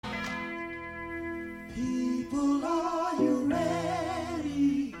People, are you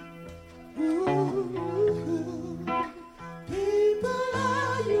ready? Ooh. People,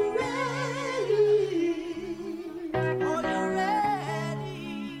 are you ready? Are you ready?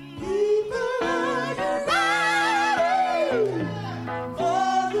 People, are you ready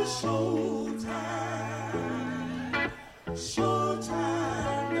for the showtime?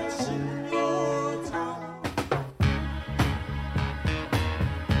 Showtime, that's in your town.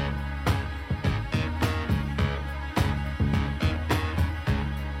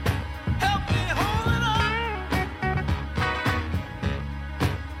 Help me hold it up.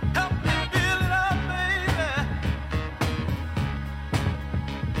 Help me build it up, baby.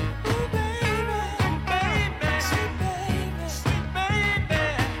 Ooh, baby, baby, sweet baby, sweet baby.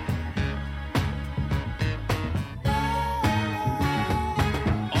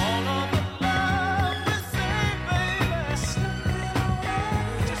 All of the love we say, baby, slip it away.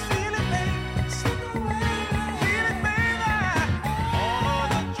 Just feel it, baby, slip it away. Feel it, baby. All of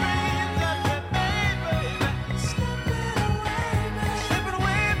the dreams that we made, baby, slip it away, baby. Slip it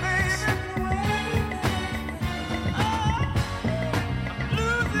away, baby. Slip it away, I'm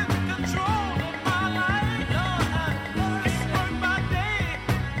losing control of my life. Can't work my day,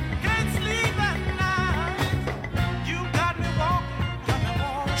 can't sleep at night. You got me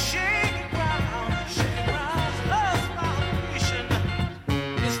walking, shaking ground, love's foundation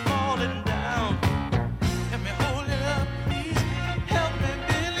is falling down. Let me hold it up, please. Help me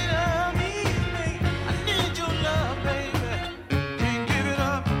build it up, please, baby. I need your love, baby. Can't give it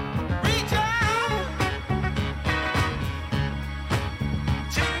up. Reach out,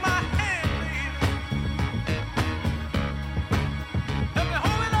 take my hand, baby. Help me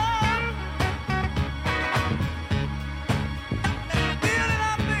hold it up, build it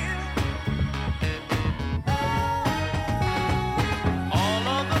up, baby. All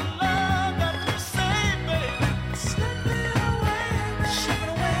of the love that we say, baby, slip it away, slip it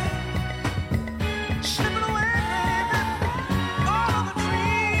away, slip it away, baby. All of the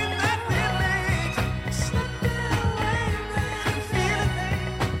dreams that we made, slip it away, baby. Feel it, baby,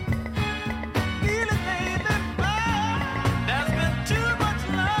 feel it, baby. There's been too much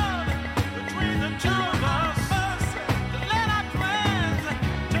love between the two of us to let our plans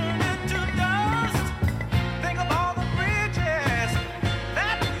turn into dust. Think of all the bridges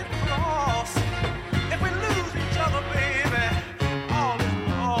that we could cross. If we lose each other, baby, all is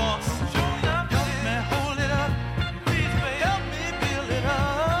lost. Help me hold it up, please, baby. Help me build it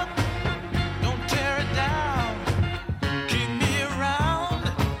up. Don't tear it down. Keep me around.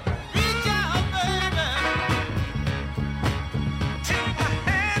 Reach out, baby. Take my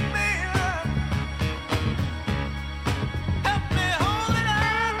hand, baby. Help me hold it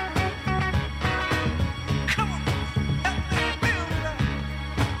up. Come on, help me build it up.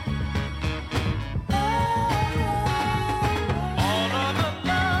 All of the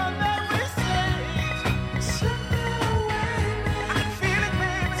love that we saved, slip it away, baby. I can feel it,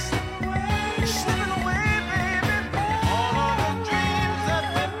 baby, slipping away, baby. All of the dreams that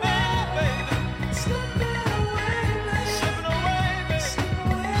we made, baby, slipping away, baby.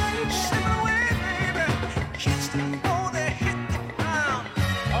 Slipping away, baby. Kiss them before they hit the ground.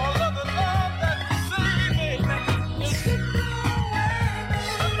 All of the love that we saved, baby, is slipping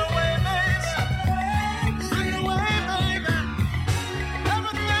away, baby. Slipping away, baby.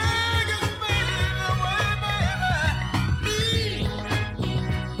 Everything is fading away, baby. Me,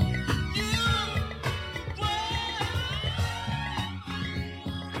 you,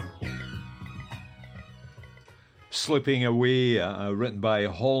 Slipping Away, written by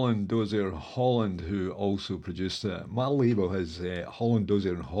Holland Dozier Holland, who also produced it. My label is Holland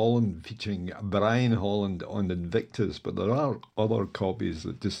Dozier and Holland, featuring Brian Holland on Invictus, but there are other copies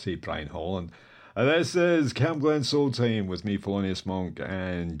that just say Brian Holland. And this is CamGlen Soul Time with me, Felonious Monk,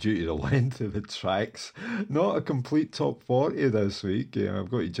 and due to the length of the tracks, not a complete top 40 this week.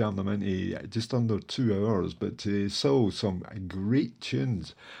 I've got to jam them into just under 2 hours, but still some great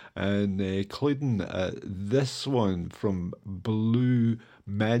tunes, and including this one from Blue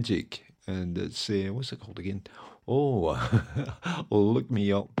Magic, and it's, what's it called again? Oh, Look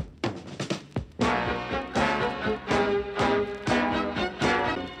Me Up.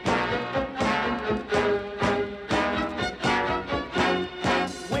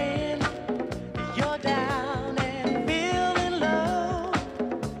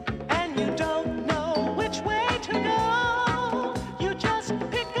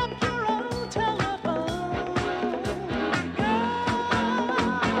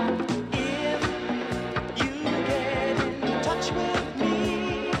 Touch with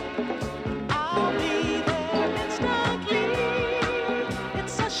me.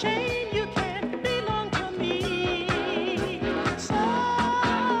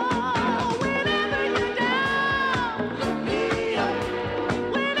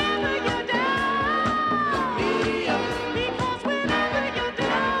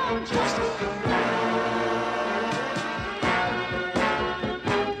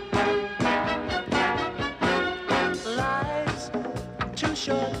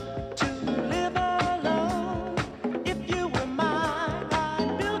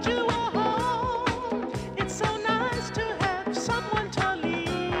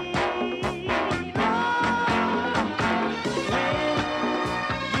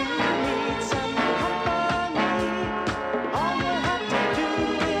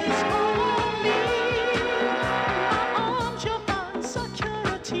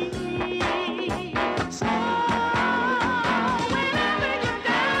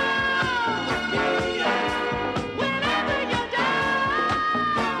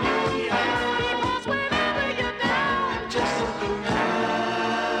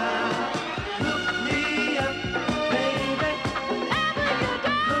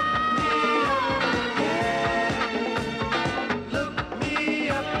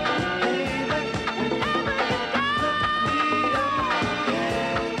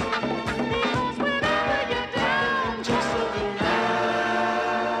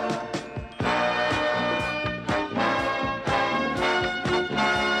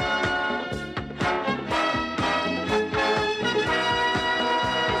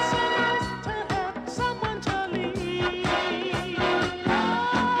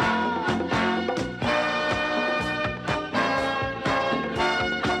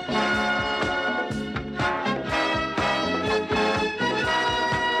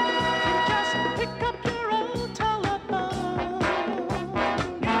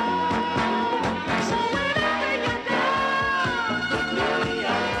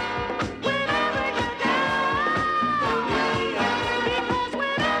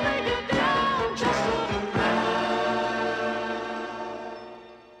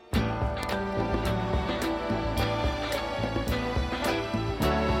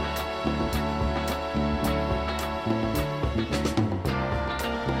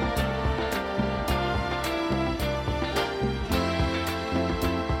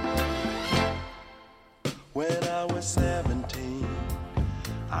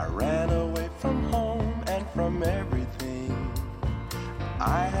 ran away from home and from everything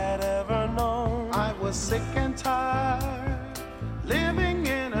I had ever known. I was sick and tired, living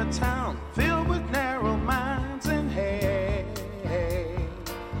in a town filled with narrow minds and hate.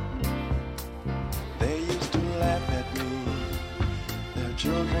 They used to laugh at me, their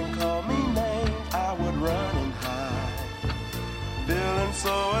children called me names. I would run and hide, feeling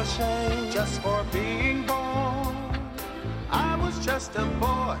so ashamed just for being born. I was just a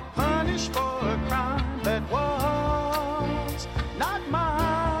boy, punished for a crime that was not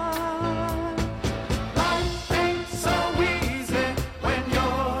mine. Life ain't so easy when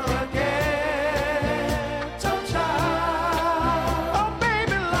you're a ghetto child. Oh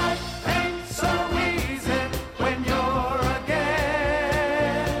baby, life ain't so easy when you're a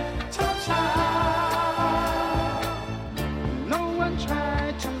ghetto child. No one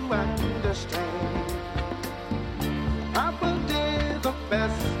tried to understand. Papa did the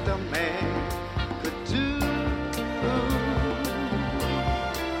best a man could do.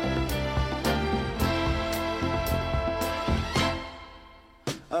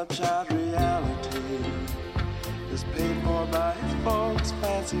 A child's reality is paid for by his folks'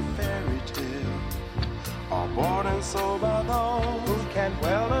 fancy fairy tale, or bought and sold by those Who can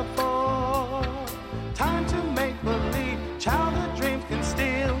well afford time to make believe childhood dreams can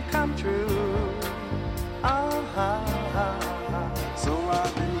still come true. So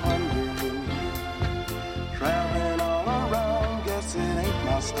I've been wondering, traveling all around, guess it ain't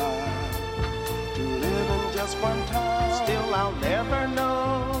my style to live in just one town. Still I'll never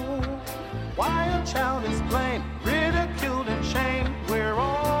know why a child is blamed, ridiculed and shamed. We're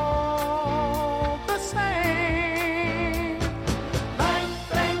all the same.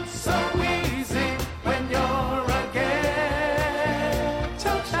 Life ain't so easy when you're a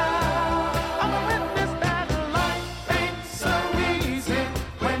ghetto child. I'm a witness that life ain't so easy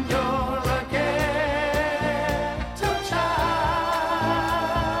when you're a ghetto child.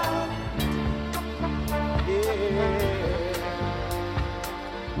 Yeah.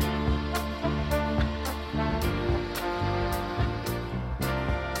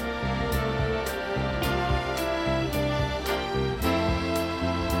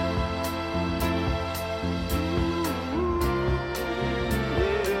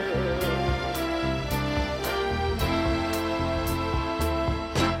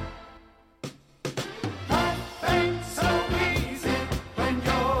 Life ain't so easy when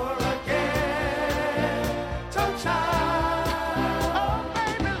you're a ghetto child. Oh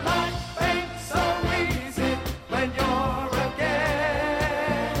baby, life ain't so easy when you're a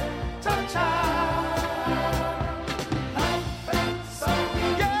ghetto child. Life ain't so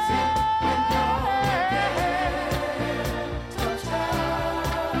easy when you're a ghetto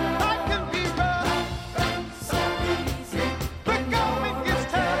child. Life can be rough. Life ain't so easy when you're a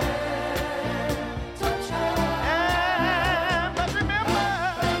ghetto child. But remember,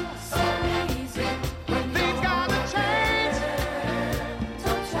 so easy when things gotta change.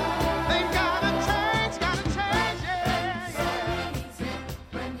 Things gotta change, yeah. So easy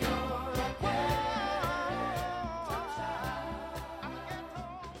when you're a ghetto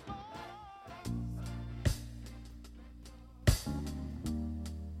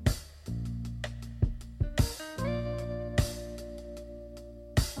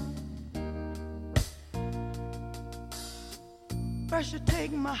First you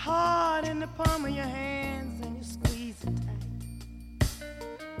take my heart in the palm of your hands and you squeeze it tight.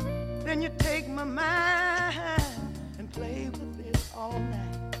 Then you take my mind and play with it all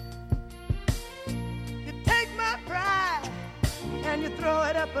night. You take my pride and you throw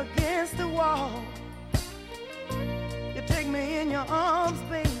it up against the wall. You take me in your arms,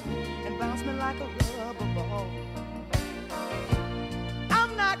 baby, and bounce me like a rubber ball.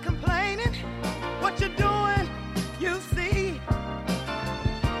 I'm not complaining. What you're doing, you see.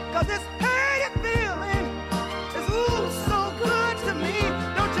 'Cause this hurt feeling is ooh so good to me.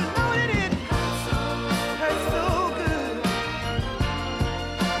 Don't you know that it hurts so good?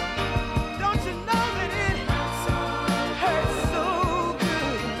 Don't you know that it hurts so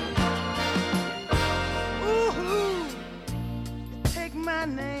good? Ooh, you take my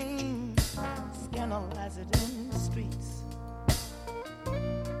name, scandalize it in the streets.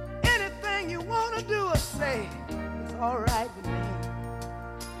 Anything you wanna do or say is all right with me.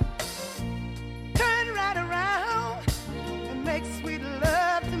 Turn right around and make sweet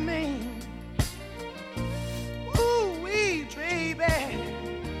love to me. Ooh, wee, baby,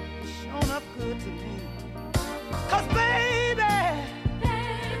 shown up good to me. 'Cause baby,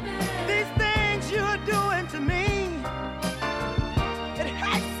 these things you're doing to me, it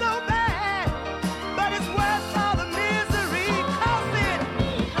hurts so bad, but it's worth all the misery. 'Cause it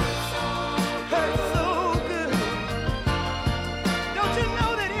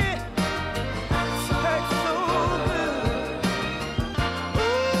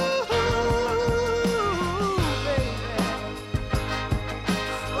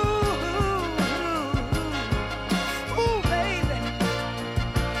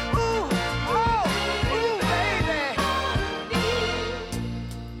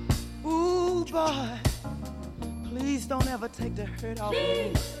the hurt off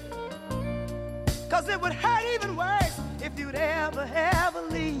me. 'Cause it would hurt even worse if you'd ever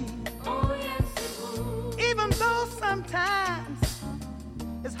leave. Oh, yes, it would. Even though sometimes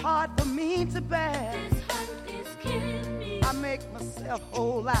it's hard for me to bear. This hurt is killing me. I make myself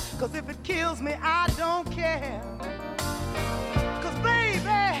whole lot, 'cause if it kills me, I don't care. 'Cause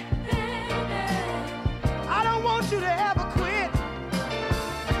baby, I don't want you to ever quit.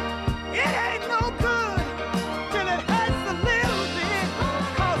 It ain't no good till it hurts a little bit.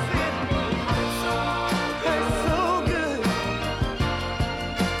 'Cause it hurts so good.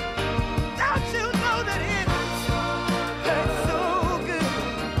 Don't you know that it hurts so good?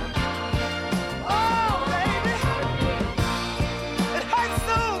 Oh, baby, it hurts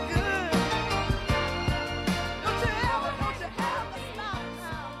so good. Don't you ever stop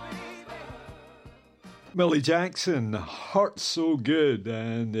now, baby. Millie Jackson, Hurt So Good,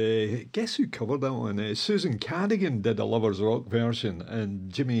 and guess who covered that one? Susan Cadigan did a Lovers Rock version, and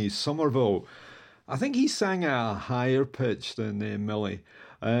Jimmy Somerville, I think he sang at a higher pitch than Millie.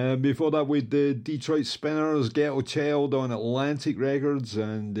 Before that, we did Detroit Spinners, Ghetto Child on Atlantic Records,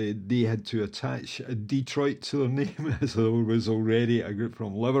 and they had to attach Detroit to their name as there was already a group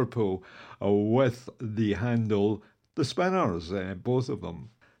from Liverpool with the handle The Spinners, both of them.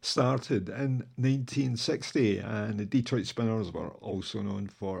 Started in 1960, and the Detroit Spinners were also known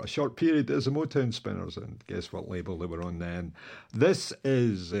for a short period as the Motown Spinners, and guess what label they were on then? This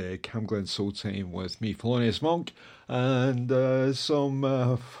is CamGlen Soul Time with me, Thelonious Monk, and some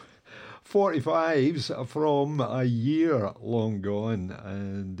 45s from a year long gone,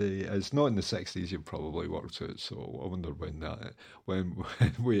 and it's not in the 60s. You've probably worked out, so I wonder when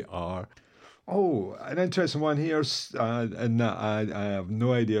we are. Oh, an interesting one here, and I have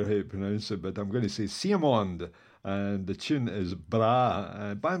no idea how to pronounce it, but I'm going to say Siamond, and the tune is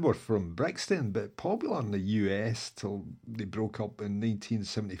Bra. Band were from Brixton, but popular in the US till they broke up in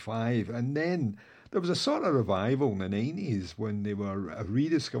 1975, and then there was a sort of revival in the 90s when they were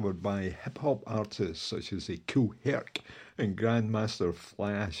rediscovered by hip-hop artists such as Cool Herc and Grandmaster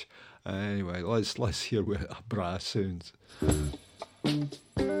Flash. Anyway, let's hear what a Bra sounds.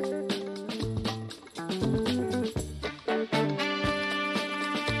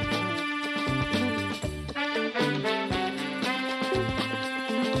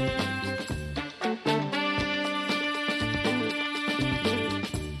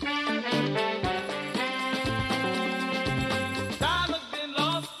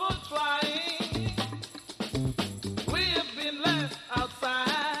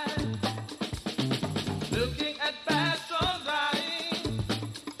 Looking at fashion lying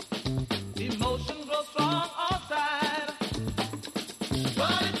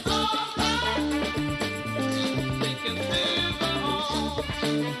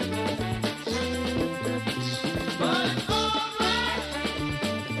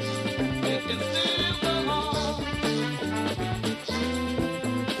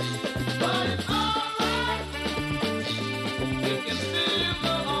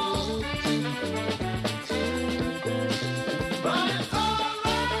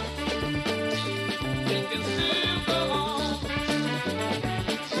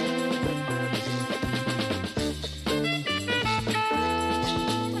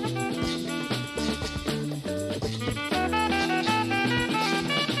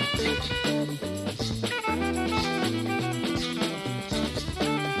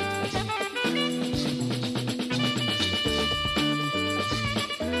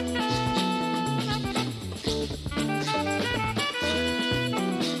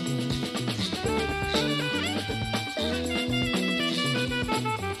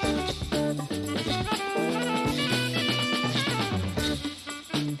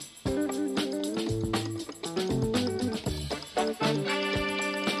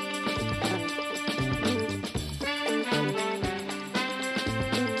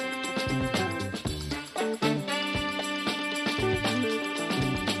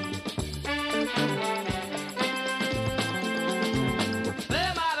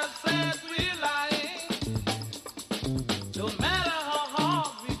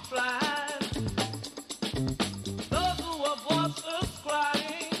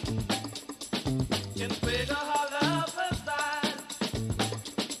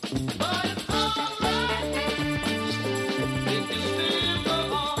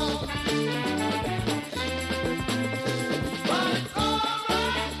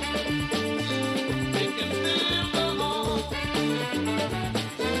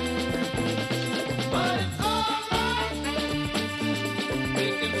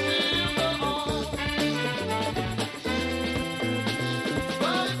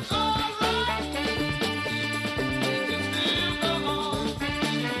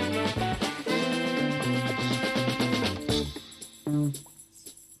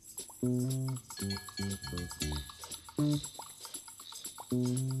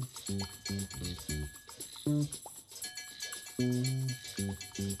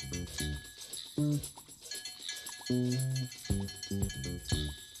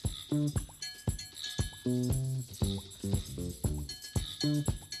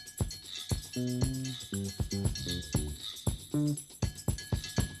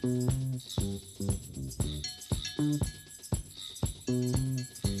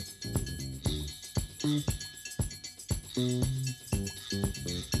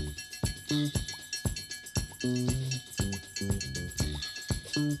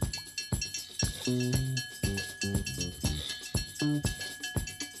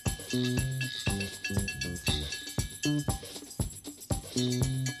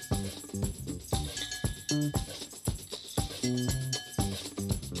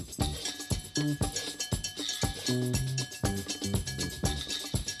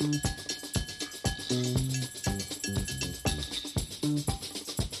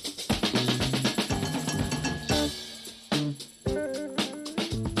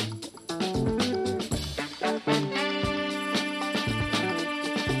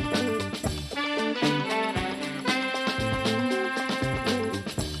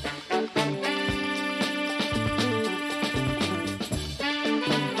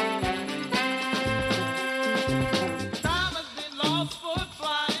Time has been lost for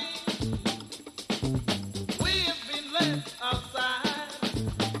flying. We have been left outside,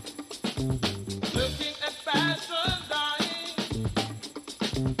 looking at passion dying.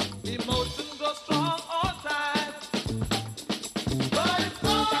 Emotion goes strong or tired, but it's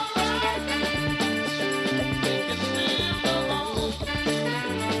alright. We can still go on,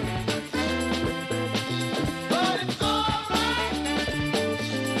 but it's alright.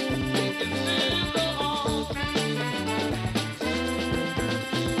 We can still go on.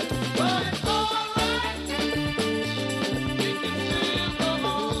 But it's alright, we can still go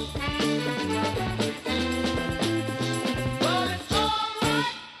on. But it's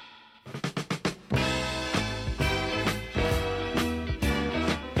alright.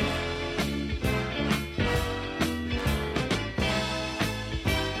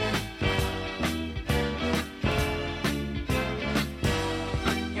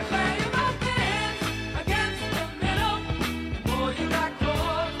 You play your hands against the middle, and boy, you got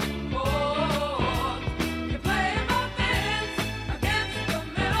caught. You play your hands against the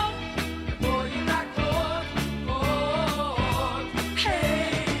middle, and boy, you got caught.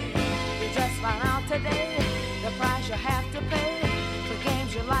 Hey, you just found out today the price you have to pay for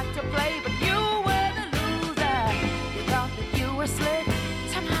games you like to play, but you were the loser. You thought that you were slick,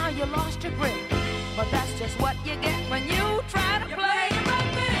 somehow you lost your grip. But that's just what you get when you try to play your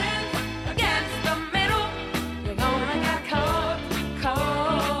hands against the middle. You're gonna get caught.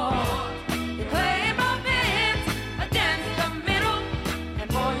 You play your hands against the middle, and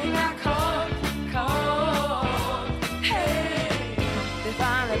boy, you got caught. Hey, they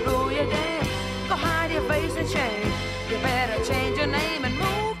finally blew you down. Go hide your face in shame. You better change your name and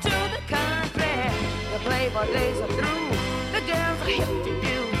move to the country. The playboy days are through. The girls are hip to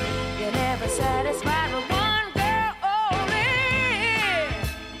you. You're never satisfied with one girl only.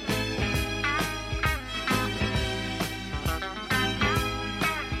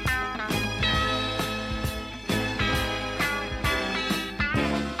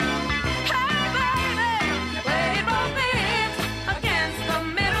 Hey baby, you played both ends against the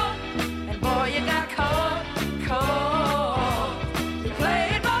middle, and boy, you got caught. You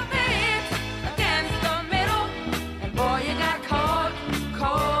played both ends against the middle,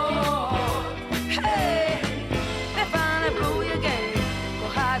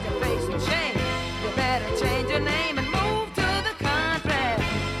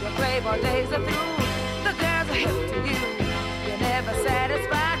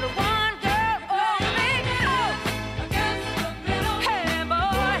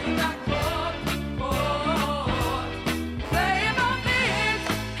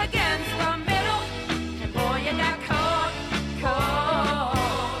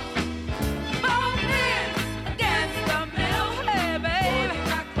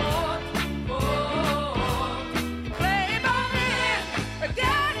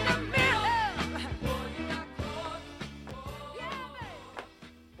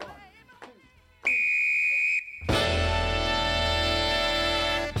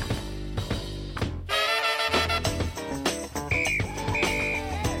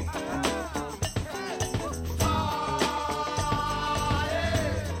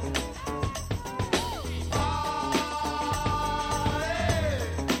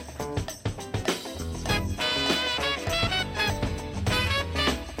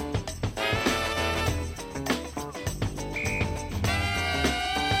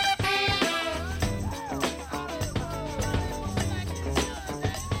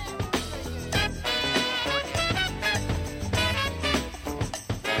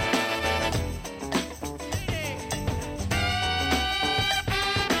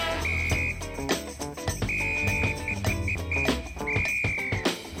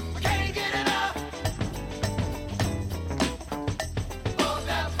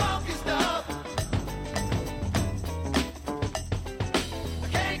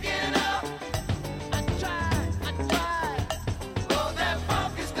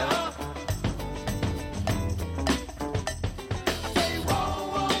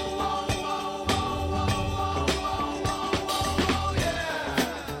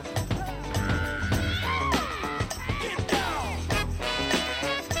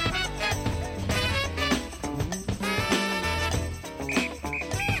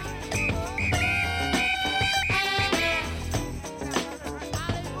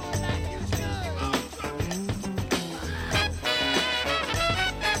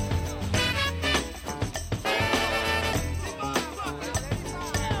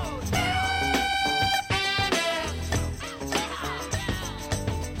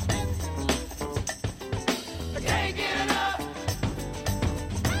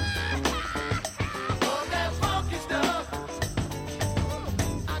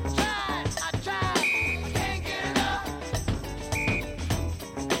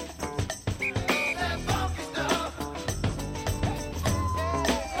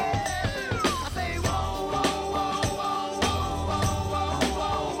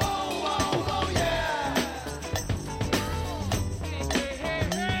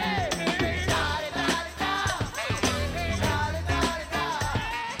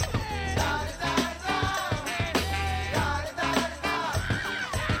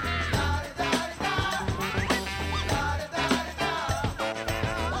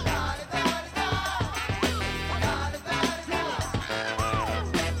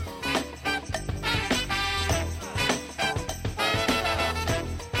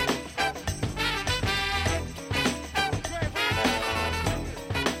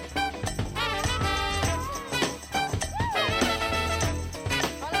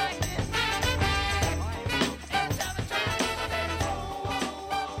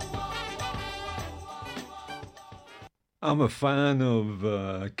 I'm a fan of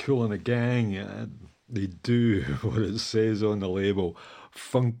Kool and the Gang. They do what it says on the label,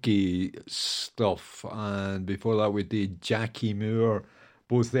 funky stuff. And before that, we did Jackie Moore,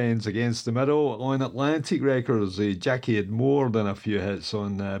 Both Ends Against the Middle. On Atlantic Records, Jackie had more than a few hits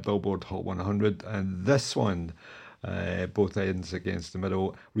on Billboard Hot 100, and this one, Both Ends Against the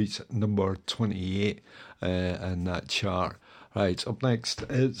Middle, reached number 28 in that chart. Right, up next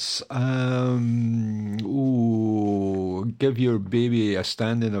it's Give Your Baby a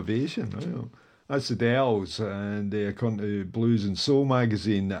Standing Ovation. Well, that's the Dells, and according to Blues and Soul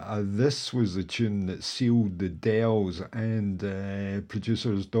magazine, this was the tune that sealed the Dells and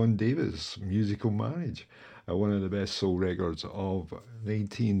producers Don Davis' musical marriage. One of the best soul records of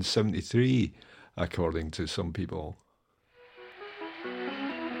 1973, according to some people.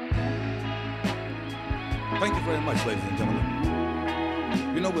 Thank you very much, ladies and gentlemen.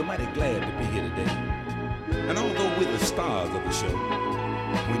 You know, we're mighty glad to be here today. And although we're the stars of the show,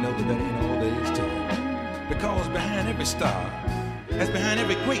 we know that ain't all there is to it. Because behind every star, as behind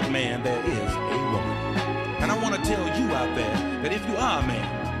every great man, there is a woman. And I want to tell you out there that if you are a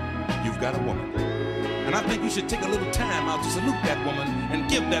man, you've got a woman. And I think you should take a little time out to salute that woman and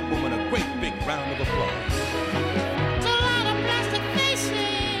give that woman a great big round of applause.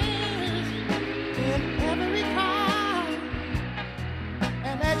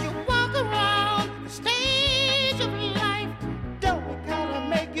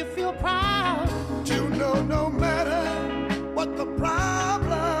 No matter what the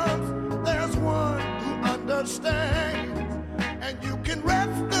problems, there's one who understands, and you can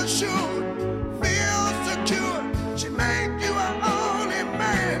rest assured, feel secure. She made you her only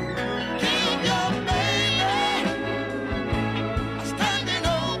man. Give your baby a standing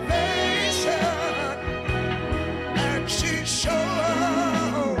ovation, and she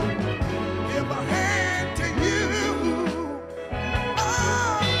sure give a hand to you.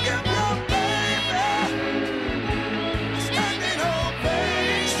 Oh, give your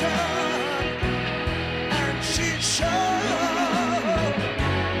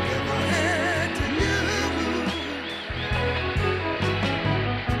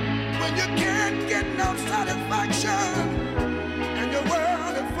and your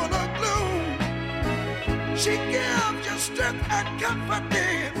world is full of gloom. She gives you strength and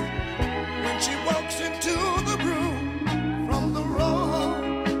confidence when she walks into the room. From the roar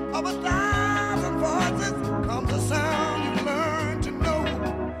of 1,000 voices comes a sound you learn to know.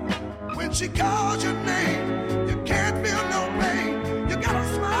 When she calls your name, you can't feel no pain. You got a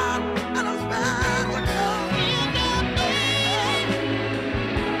smile and a smile to go.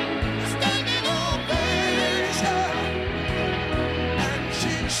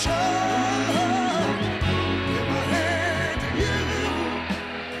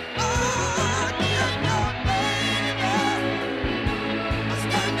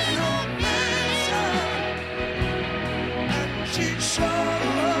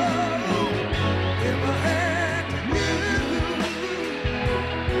 Give a hand.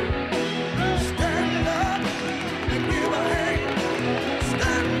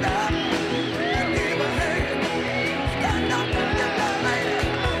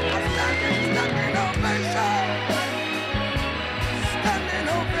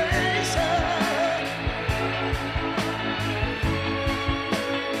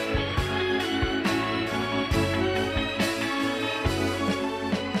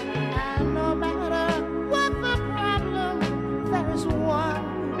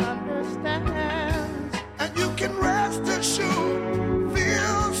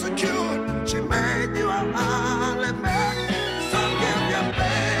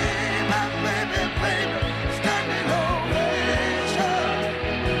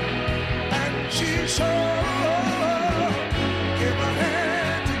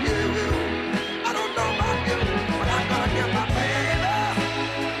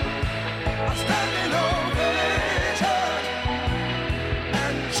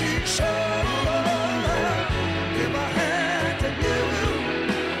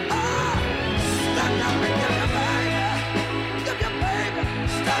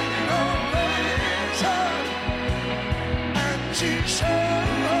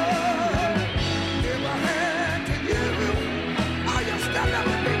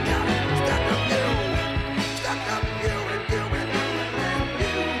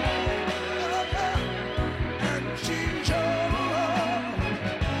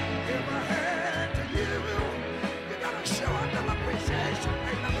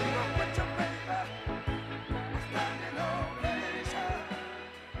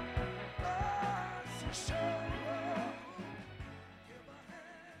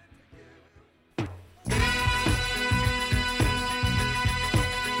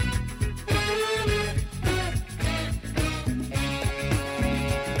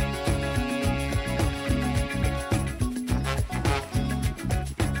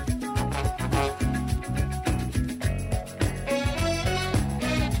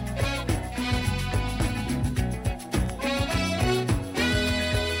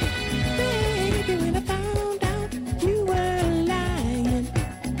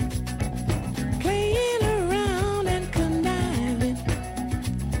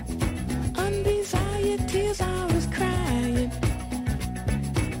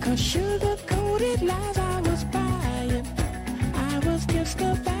 'cause sugar-coated lies I was buying. I was just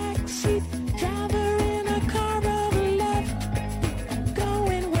a backseat driver in a car of love,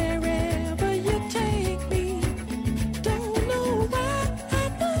 going wherever you take me. Don't know why I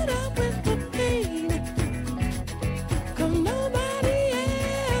put up with the pain, 'cause nobody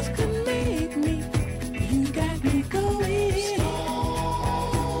else could make me. You got me going.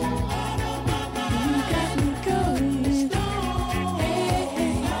 You got me going. Hey,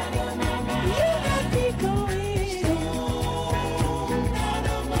 hey. You got me going. You got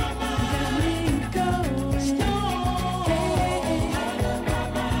me going. Hey, hey.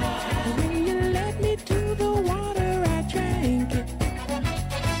 When you led me to the water, I drank it,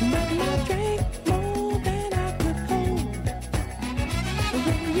 but I drank more than I could hold.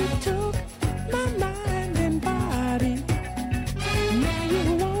 When you took my mind and body, now you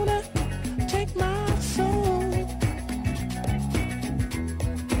wanna take my soul.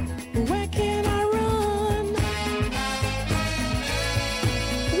 Where can I run?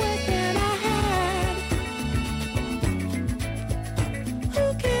 Where can I hide? Who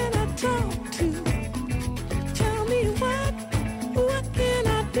can I talk to? Tell me what can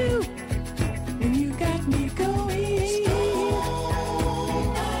I do when you got me going? You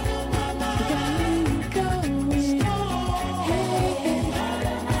got me going. Hey, hey.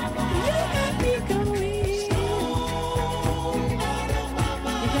 You got me going. You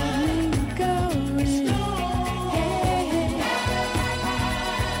got me going. Hey, hey.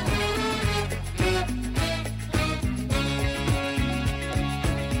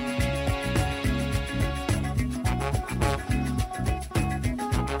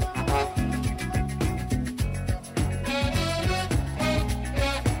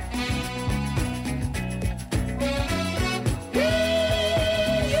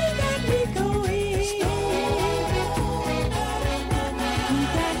 You got me going. You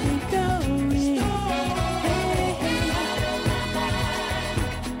got me going. Hey, hey.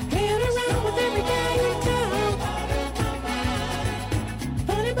 Playing around with every guy in town.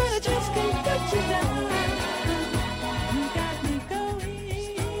 Funny, but I just can't put you down. You got me going.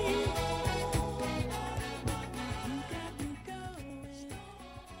 You got me going.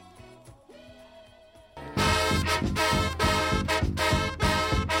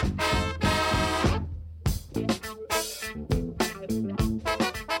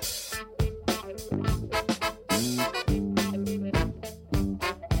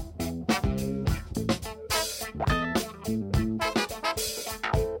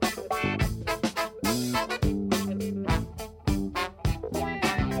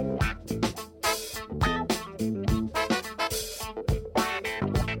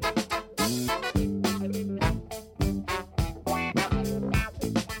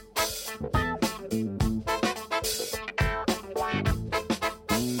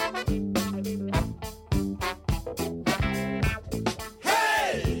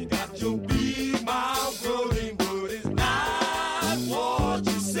 Hey, got your big mouth rolling, but it's not what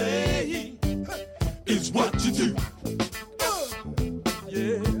you say. It's what you do.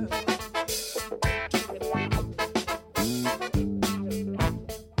 Yeah.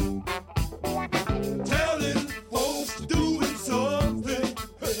 Telling folks doing something.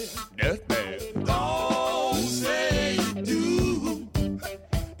 That's bad. Don't say you do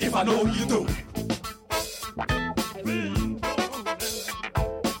if I know you don't.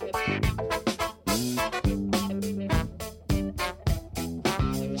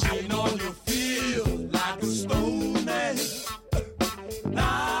 Chain on your feel like a stone man.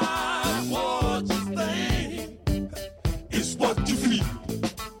 Not what you think, it's what you feel.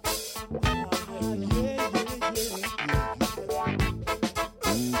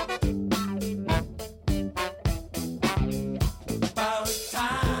 About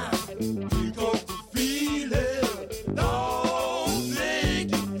time you go to feel it. Don't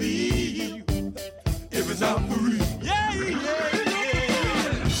think you feel if it's not for real. Yeah, yeah, yeah.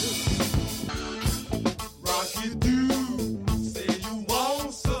 Rock you do, say you want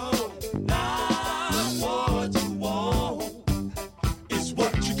some, not what you want, it's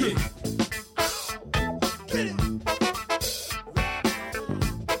what you get. Get it.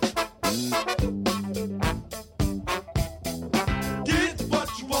 Get what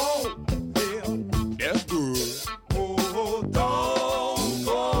you want, yeah, that's good. Oh, don't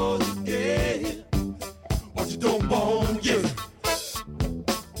go to get what you don't want, yeah.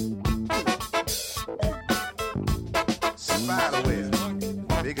 Spiderweb.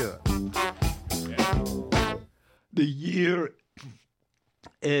 Big up. The year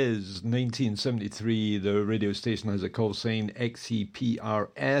is 1973. The radio station has a call sign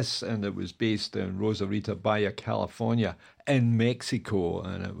XEPRS, and it was based in Rosarita, Baja California, in Mexico.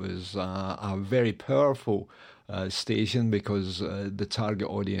 And it was a very powerful station because the target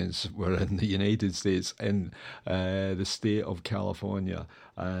audience were in the United States, in the state of California,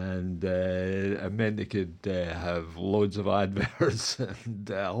 and it meant they could have loads of adverts and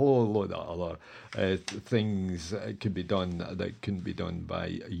a whole load of other things that could be done that couldn't be done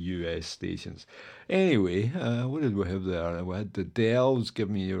by US stations. Anyway, what did we have there? We had the Dells,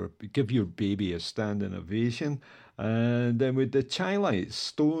 Give Your Baby a Standing Ovation. And then with the Chi-Lites,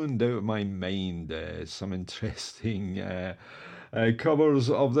 Stoned Out of My Mind, some interesting covers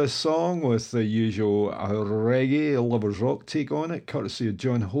of this song with the usual reggae lovers rock take on it, courtesy of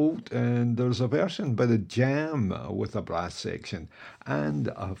John Holt. And there's a version by the Jam with a brass section, and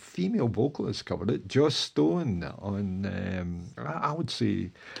a female vocalist covered it, Joss Stone. On I would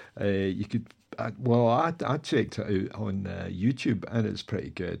say you could. I checked it out on YouTube, and it's pretty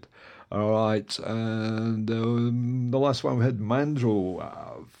good. All right, and the last one we had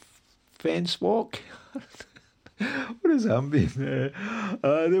Mandro, Fence Walk. What does that mean?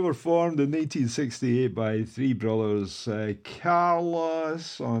 They were formed in 1968 by three brothers,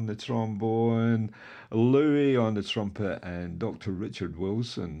 Carlos on the trombone, Louis on the trumpet, and Dr. Richard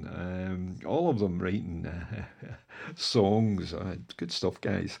Wilson. All of them writing songs. Good stuff,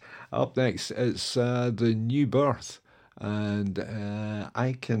 guys. Up next, it's The New Birth. And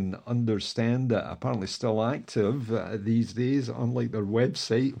I Can Understand It, apparently still active these days, unlike their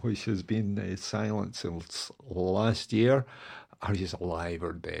website, which has been silent since last year. Are you alive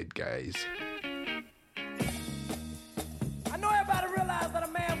or dead, guys? I know everybody realizes that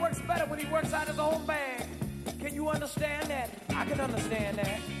a man works better when he works out his own band. Can you understand that? I can understand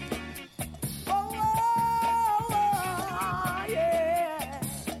that. Oh, yeah,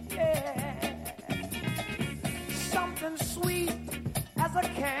 yeah. Something sweet as a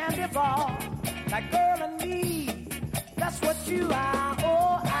candy bar, like girl and me, that's what you are.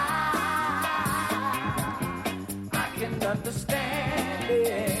 Oh, I can understand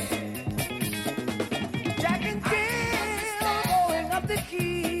it. Jack and Jill going up the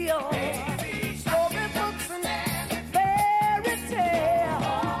hill, storybooks and fairy tale.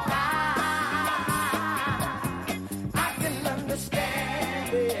 I can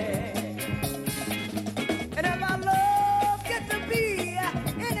understand it. And if our love gets to be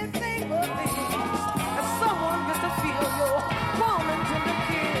anything but this, if someone gets to feel your warm and tender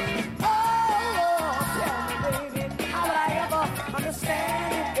kiss, oh Lord, tell me, baby, how would I ever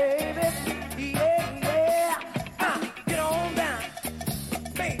understand it, baby? Yeah, yeah. Get on down,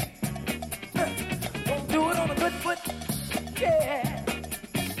 baby. Don't do it on the good foot, yeah.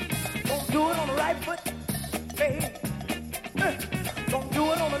 Don't do it on the right foot, baby. Don't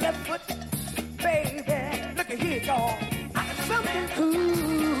do it on the left foot, baby. Look at here, y'all. Something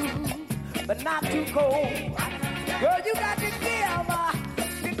cool, but not too cold. Girl, you got to give,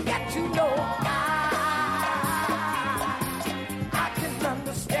 you got to know. I can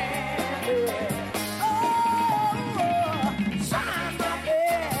understand it. Oh, trying my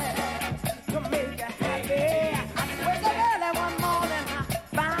best to make you happy. Wake up early one morning,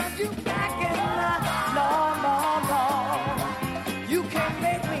 find you back in the no. You can't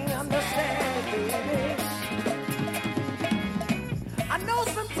make me understand it, baby. I know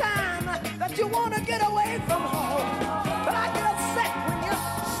sometimes that you want to get away from home, but I get upset when you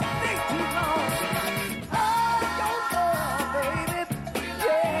stay too long. Oh, your love, baby,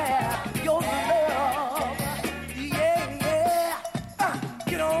 yeah, your love, yeah.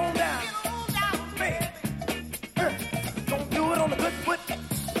 Get on down, baby. Don't do it on the good foot,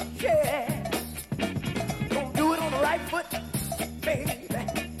 yeah. Don't do it on the right foot, baby.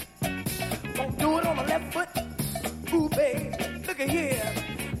 Don't do it on the left foot, ooh, baby. Look at here.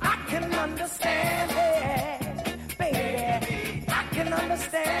 I can understand it, baby. I can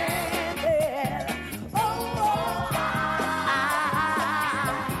understand it. Oh,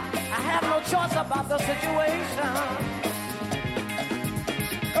 I have no choice about the situation.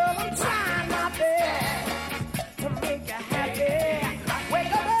 Girl, I'm trying my best to make you happy.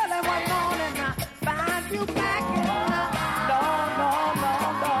 Wake up early one morning, find you back in no.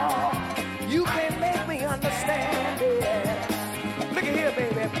 You can't make me understand it. Look at here,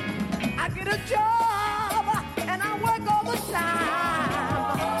 baby. I get a job and I work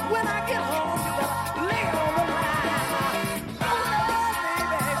overtime. When I get home, you better lay it on the line. Oh,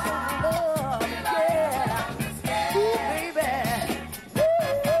 baby, yeah. Ooh, baby.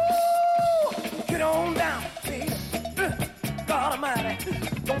 Ooh, get on down, baby. God Almighty.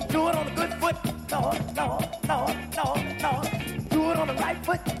 Don't do it on the good foot. No. Do it on the right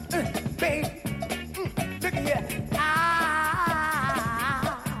foot.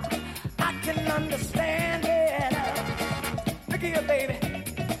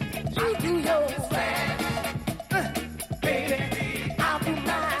 You do yours. Baby, I'll do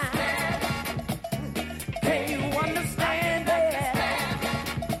mine. Can you understand it?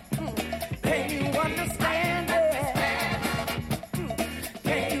 Can you understand it?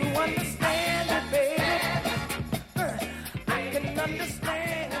 Can you understand it, baby? I can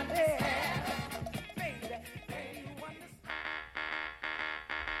understand it. Baby, can you understand?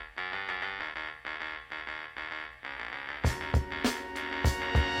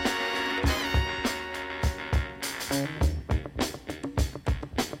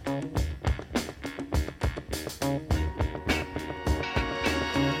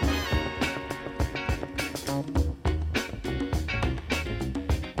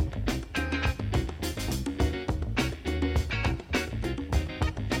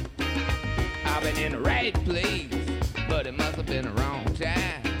 I've been in the right place, but it must have been the wrong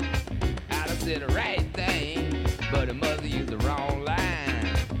time. I done said the right thing, but it must have used the wrong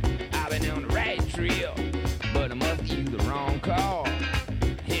line. I've been on the right trip, but I must have used the wrong car.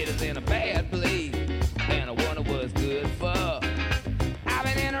 Head is in a bad place, and I wonder what's good for. I've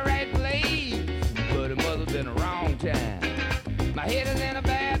been in the right place, but it must have been the wrong time. My head is in a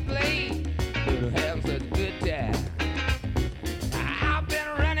bad place, but I'm having such a good time. I've been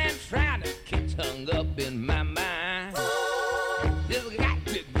running, trying to keep tongue up in my mind. Just got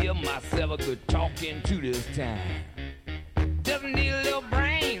to give myself a good talking to this time. Just need a little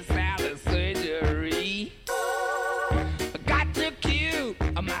brain salad surgery. I got to cure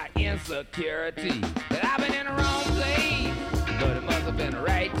my insecurity. That I've been in the wrong place, but it must have been the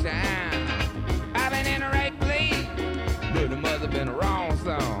right time. I've been in the right place, but it must have been the wrong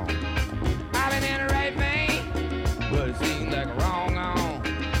song. I've been in the right vein, but it seems like a wrong on.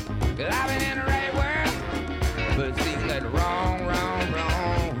 Cause I've been in the right world, but it seems like the wrong.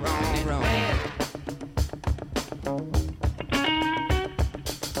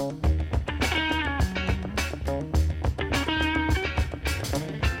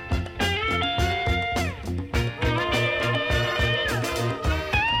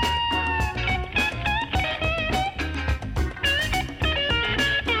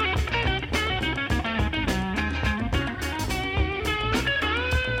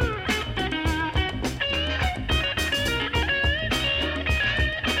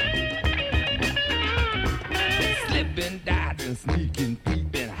 Slipping, dodging, sneaking,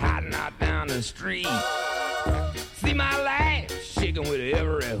 peeping, hiding out down the street. See my life shaking with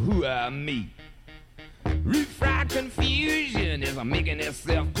every who I meet. Refried confusion as I'm making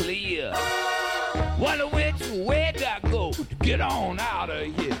itself clear. Wonder which way do I go to get on out of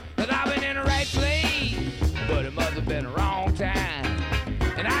here? Cause I've been in the right place, but it must have been the wrong time.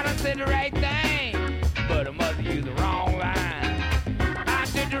 And I done said the right thing, but I must have used the wrong line. I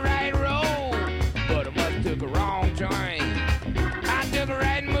took the right road, but I must have took a wrong train. I took a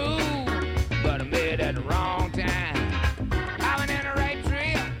right move, but I made it at the wrong time. I went in the right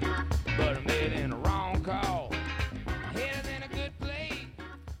trip, but I made it in the wrong call. My head is in a good place,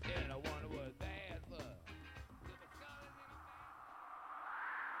 and I wonder what's bad for.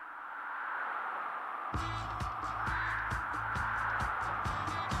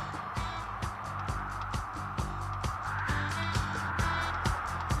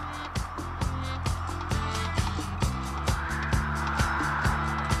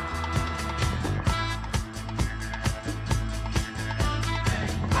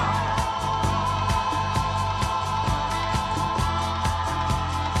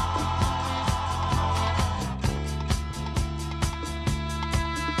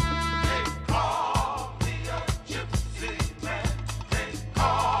 Call me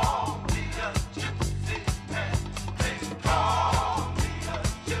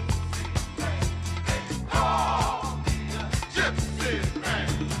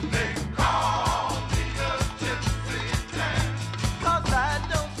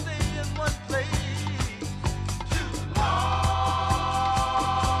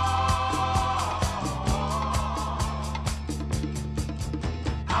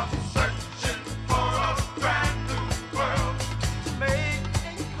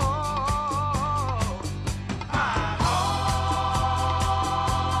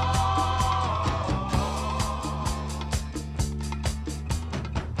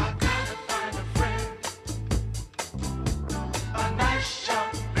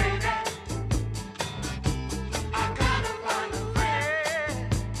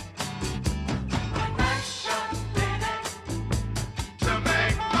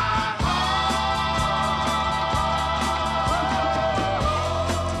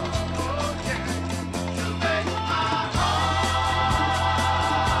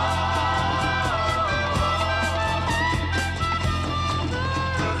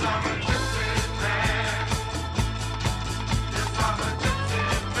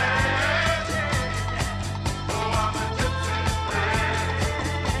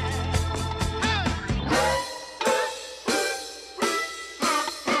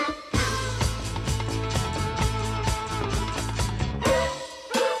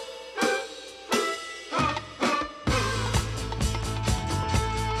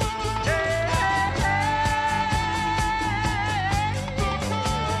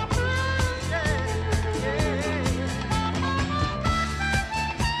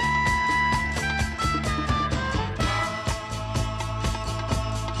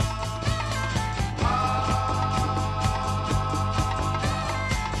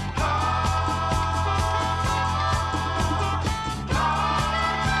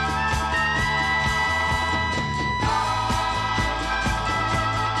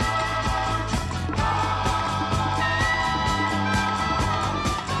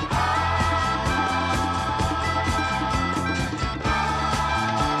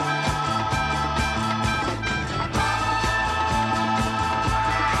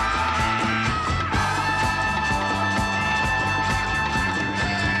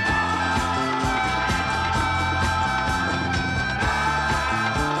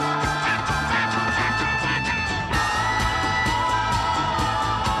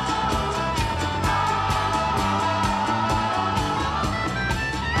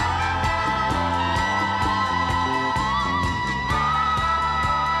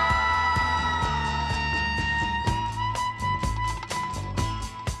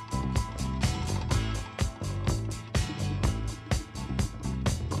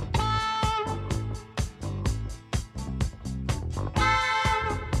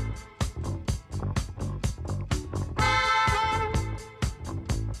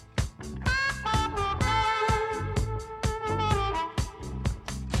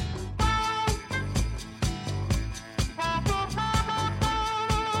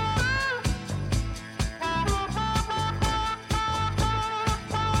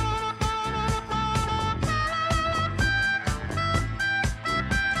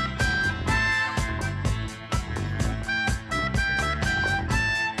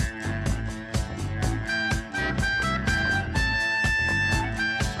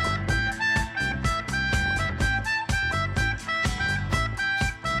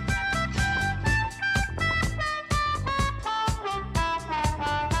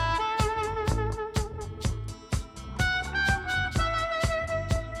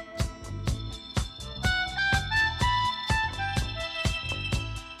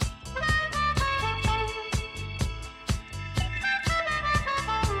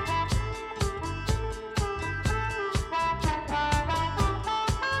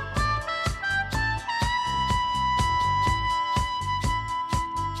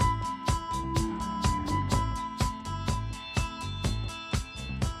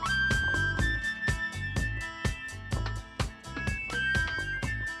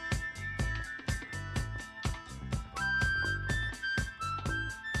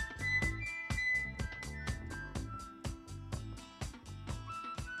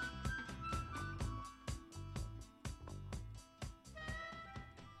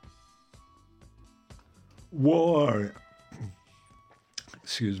War.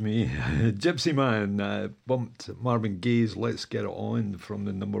 Excuse me. Gypsy Man bumped Marvin Gaye's Let's Get It On from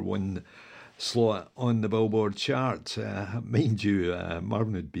the number one slot on the Billboard chart. Mind you,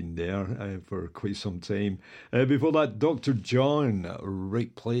 Marvin had been there for quite some time. Before that, Dr. John,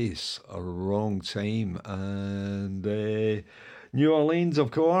 Right Place, Wrong Time. And New Orleans,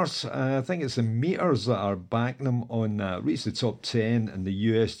 of course. I think it's the Meters that are backing them on reached the top 10 in the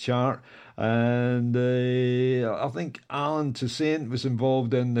US chart. And I think Alan Toussaint was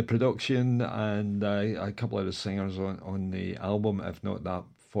involved in the production, and a couple of the singers on the album, if not that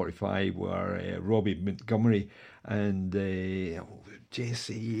 45, were Robbie Montgomery and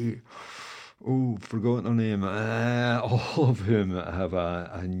Jesse. Oh, forgotten her name. All of whom have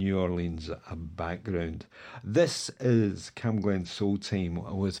a New Orleans background. This is CamGlen Soul Time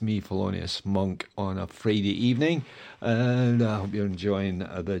with me, Felonious Monk, on a Friday evening. And I hope you're enjoying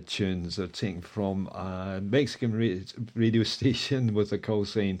the tunes. They're taken from a Mexican radio station with the call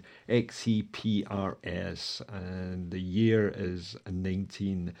sign XEPRS. And the year is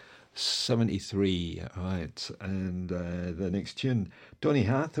 1973, right? And the next tune, Donny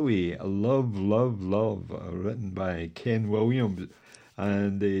Hathaway, Love, Love, Love, written by Ken Williams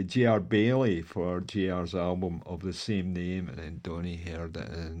and J.R. Bailey for J.R.'s album of the same name. And then Donny heard it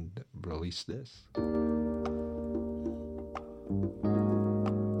and released this.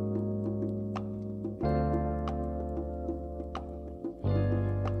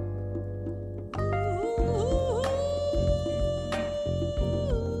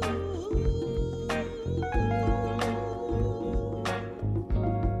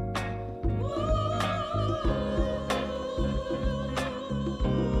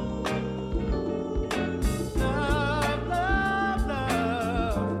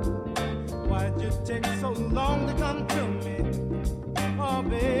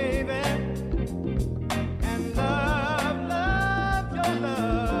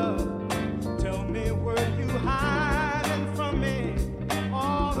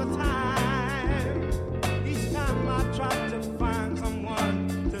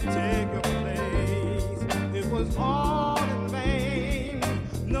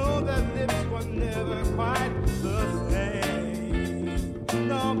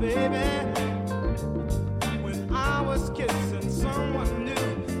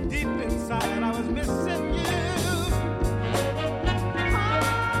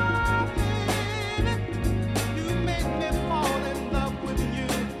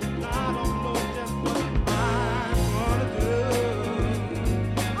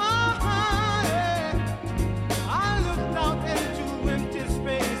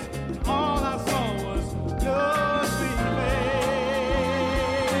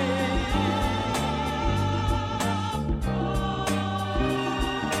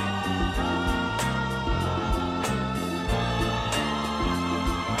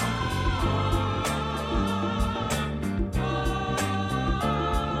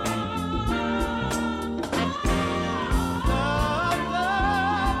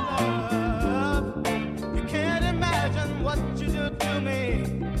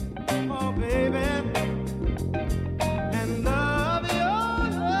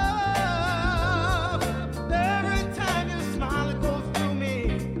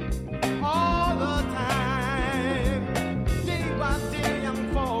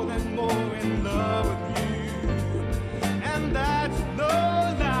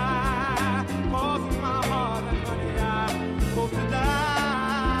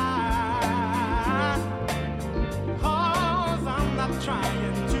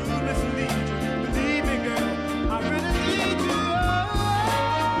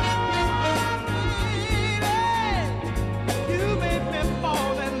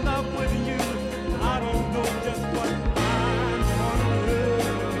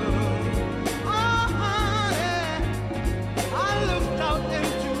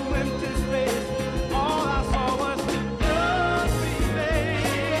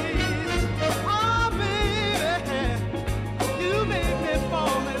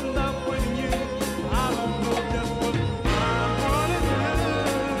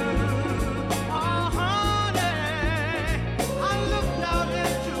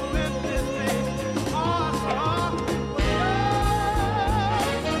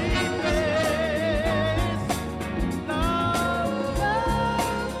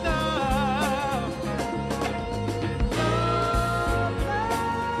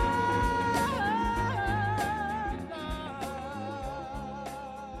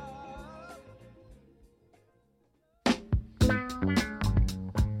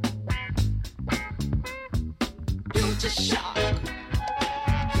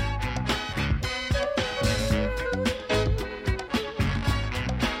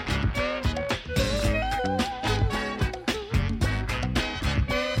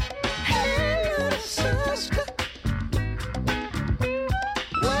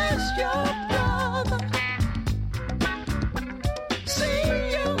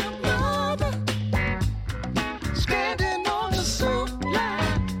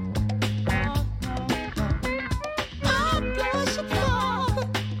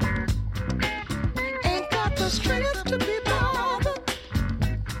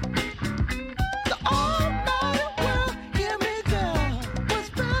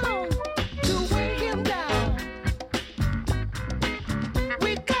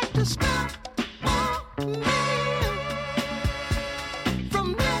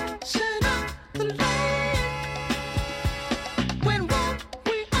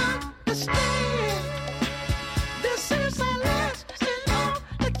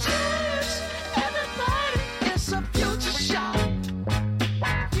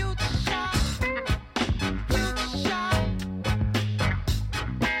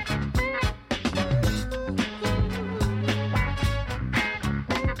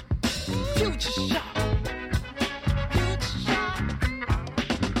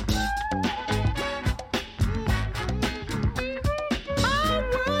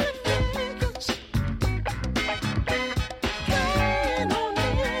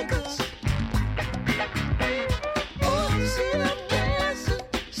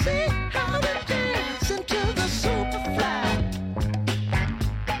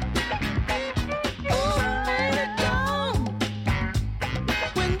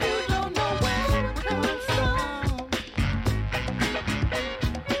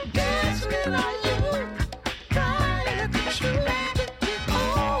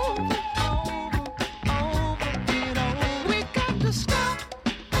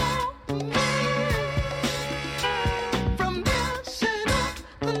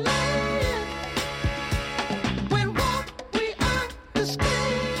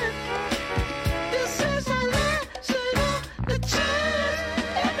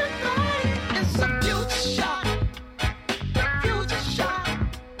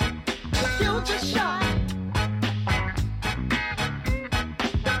 future shock.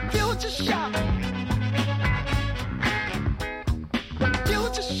 Future shock.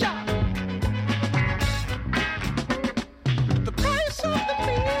 Future shock. The price of the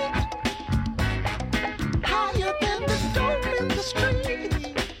meat higher than the dope in the street.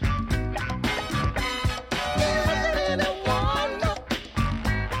 Is it any wonder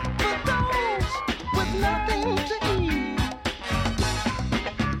for those with nothing to eat?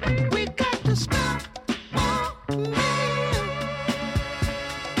 We got to stop our men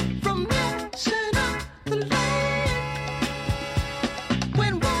from messing up the land.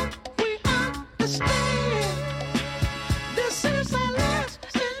 When what we understand, this is our last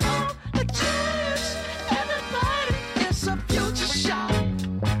and only chance. Everybody, it's a future shock.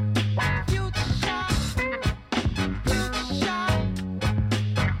 Future shock. Future shock.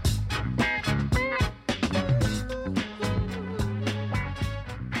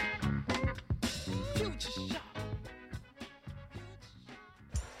 Future shock.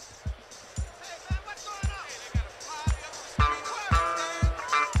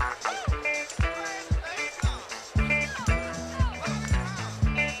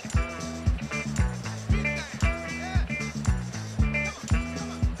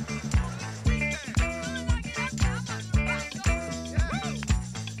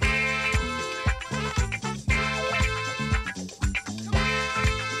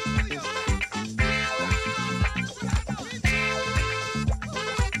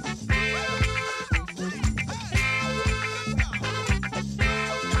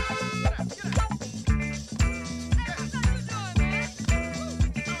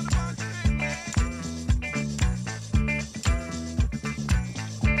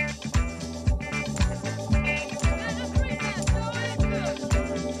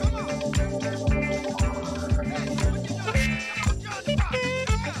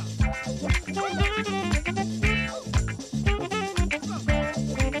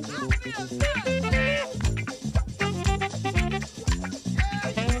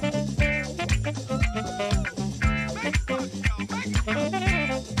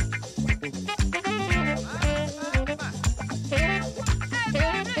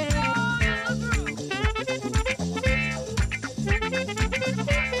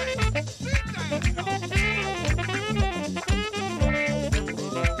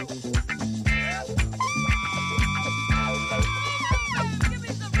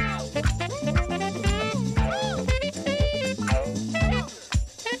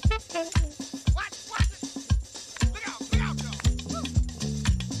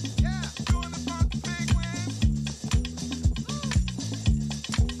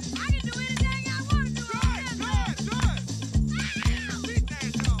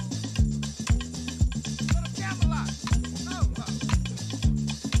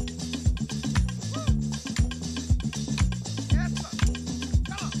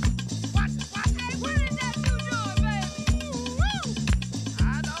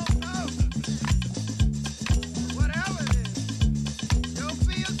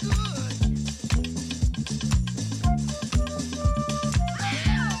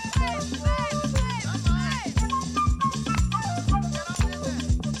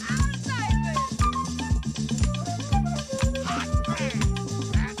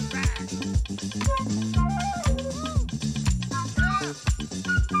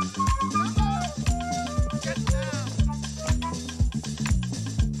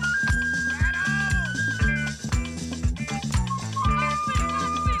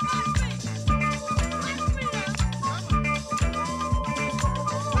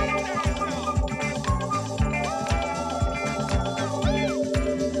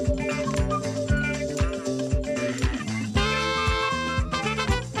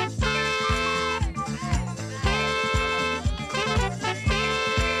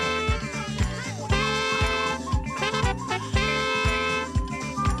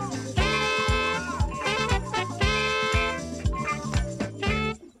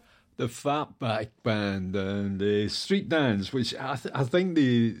 The Fatback Band and the Street Dance, which I think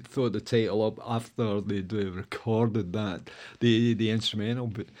they thought the title up after they'd recorded that, the instrumental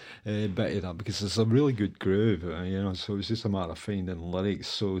bit of that, because it's a really good groove, so it's just a matter of finding lyrics.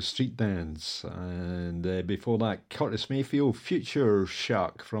 So Street Dance, and before that, Curtis Mayfield, Future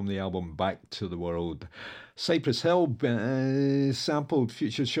Shock from the album Back to the World. Cypress Hill sampled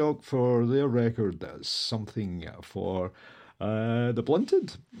Future Shock for their record, Something for the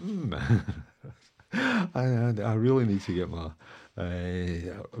Blunted. I really need to get my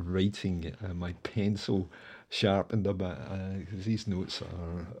writing, my pencil sharpened a bit, because these notes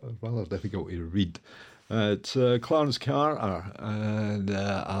are rather difficult to read. It's Clarence Carter, and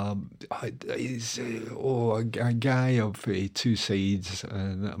he's a guy of two sides,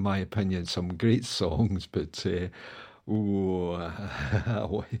 and in my opinion, some great songs, but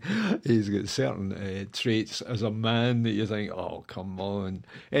he's got certain traits as a man that you think, oh, come on.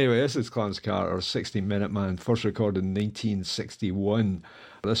 Anyway, this is Clarence Carter, 60-Minute Man, first recorded in 1961.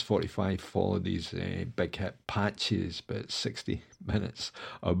 This 45 followed these big hit Patches, but 60 minutes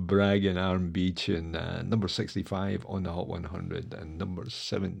of bragging R&B tune. Number 65 on the Hot 100 and number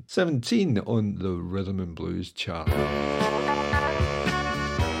 17 on the Rhythm and Blues chart.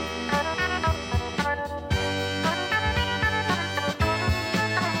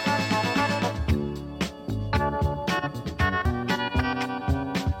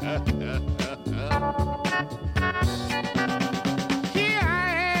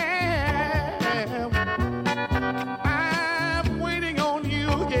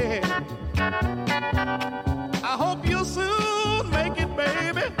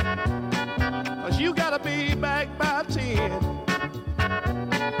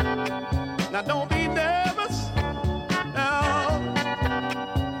 Now don't be nervous, no,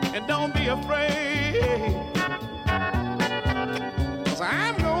 and don't be afraid, 'cause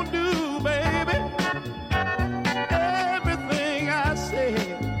I'm gonna do, baby, everything I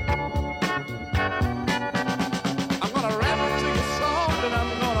said. I'm gonna rap it to you soft and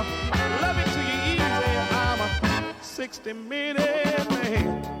I'm gonna love it to you easy. I'm a 60-minute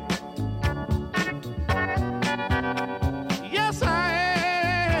man. Yes, I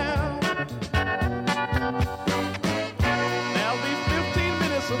am. There'll be 15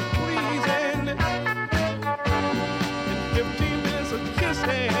 minutes of pleasing and 15 minutes of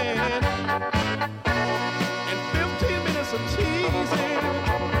kissing and 15 minutes of teasing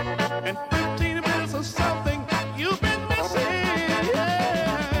and 15 minutes of something you've been missing.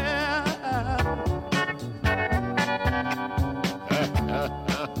 Yeah.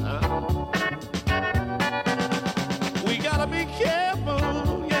 We gotta be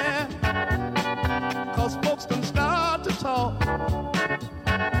careful, yeah, 'cause folks can start to talk.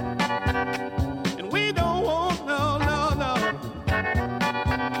 And we don't want, no,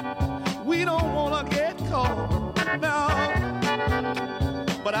 we don't wanna get caught, no.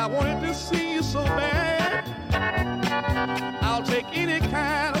 But I wanted to see you so bad, I'll take any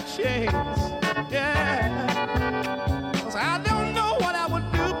kind of chance, yeah. 'Cause I don't know what I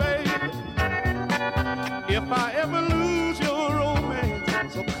would do, baby, if I ever lose your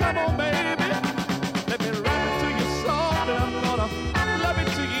romance. So come on, baby, let me rap it to you soft and I'm gonna love it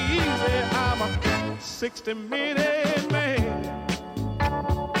to you easy. I'm a 60-minute man.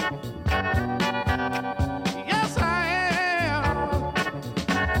 Yes, I am.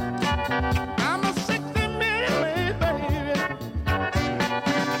 I'm a 60-minute man, baby.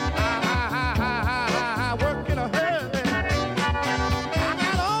 I work in a hurry. I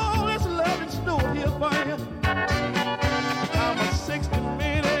got all this love in store here for you. I'm a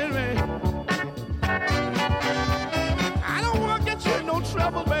 60-minute man. I don't want to get you in no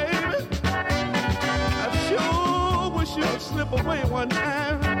trouble, baby. I sure wish you would slip away one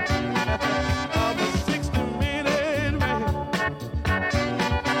time. I'm a 60-minute man.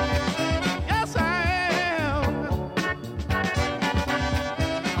 Yes, I am.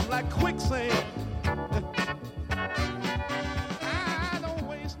 I'm like quicksand. I don't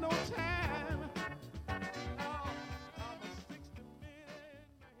waste no time. Oh, I'm a 60-minute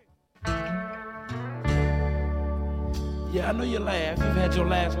man. Yeah, I know you laugh. You've had your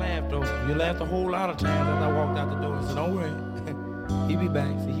last laugh, though. You laughed a whole lot of times as I walked out the door. So don't worry. He'll be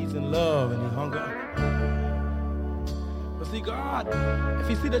back. See, he's in love and he hung up. But see, God, if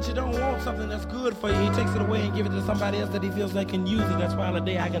he see that you don't want something that's good for you, he takes it away and gives it to somebody else that he feels they can use it. That's why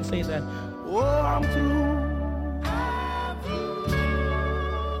today I can say that, oh, I'm through.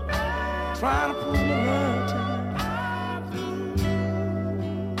 Trying to prove my love to you.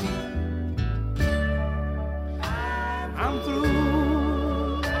 I'm through.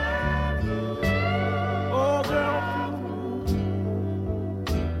 Oh, girl,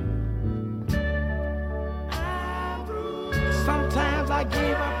 I'm through. Sometimes I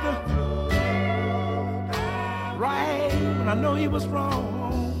gave up the right when I know he was wrong.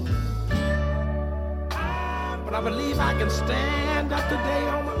 But I believe I can stand up today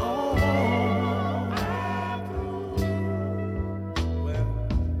on my own.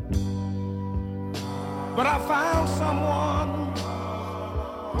 But I found someone,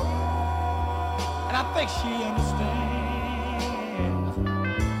 and I think she understands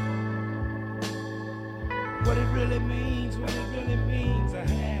what it really means to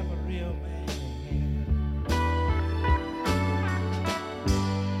have a real man.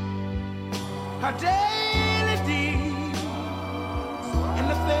 Her day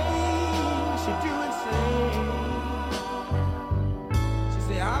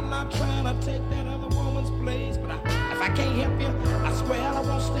take that other woman's place. But if I can't help you, I swear I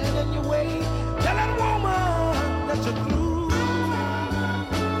won't stand in your way. Tell that woman that you're through.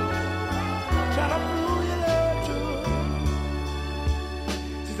 Try to prove you love to.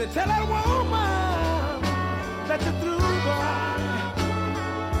 She said, tell that woman that you're through, boy.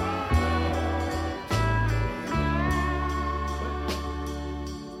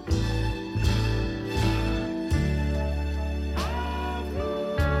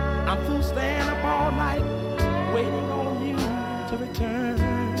 I'm through staying up all night, waiting on you to return.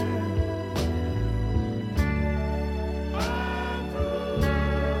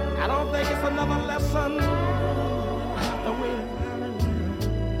 I don't think it's another lesson I have to wait around and learn.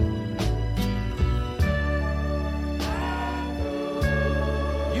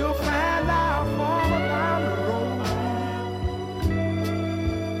 You'll find out farther down the road.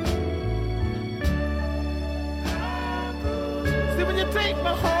 See, when you take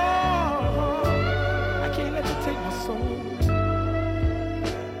my heart, I can't let you take my soul.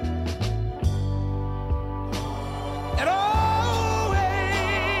 It always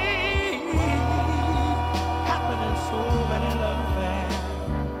happened in so many love affairs.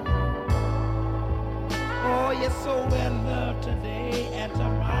 Oh, you're so in love today, and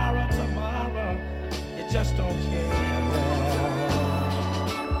tomorrow, you just don't care.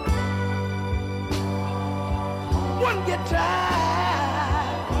 One get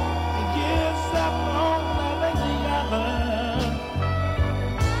tired and gives up on loving the other.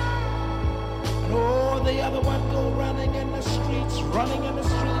 And oh, the other one go running in the streets,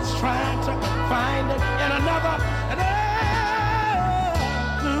 trying to find it in another. And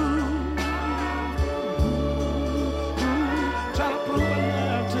trying to prove a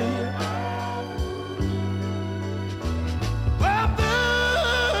love to you. Love you,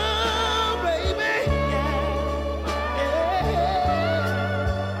 baby, yeah.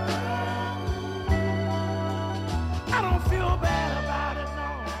 I don't feel bad about it, no,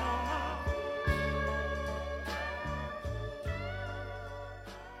 no, no.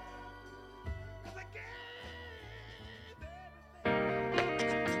 'Cause I can't.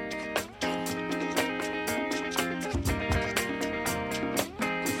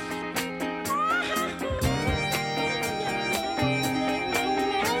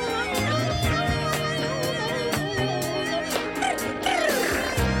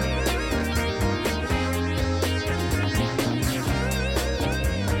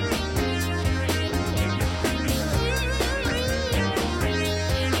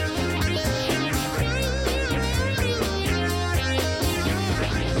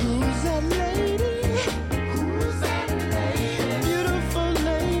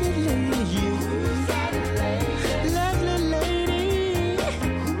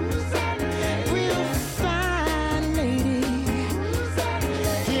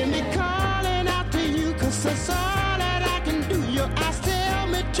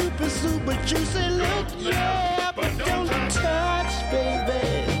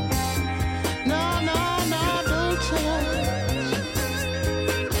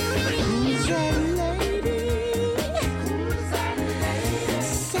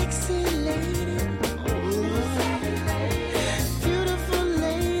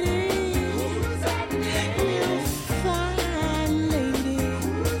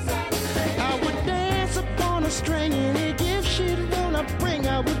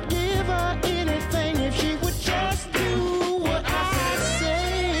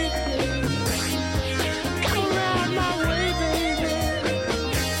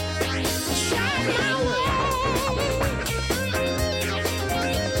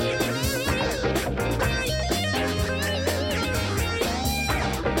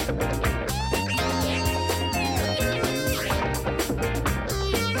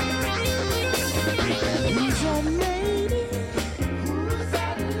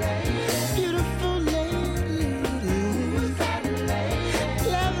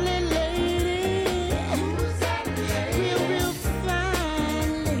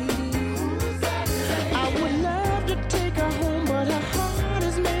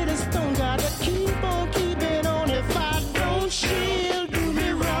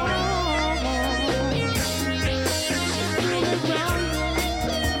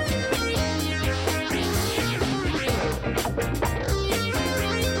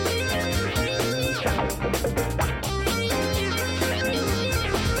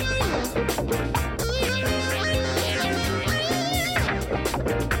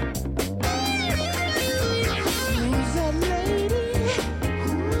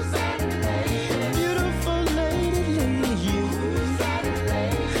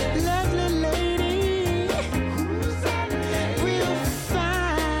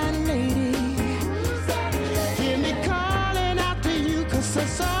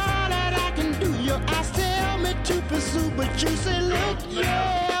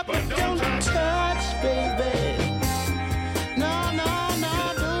 Yeah, but don't touch, baby. No, no,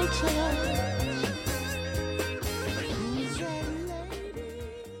 no, don't touch. Who's that lady?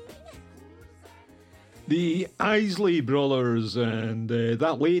 The Isley Brothers and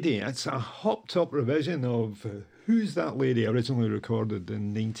That Lady. It's a hopped up revision of Who's That Lady, originally recorded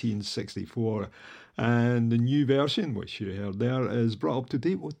in 1964. And the new version, which you heard there, is brought up to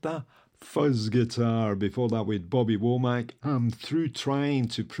date with the fuzz guitar. Before that, we had Bobby Womack, I'm Through Trying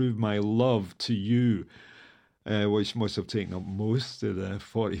to Prove My Love to You, which must have taken up most of the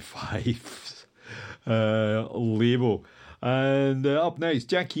 45 label. And up next,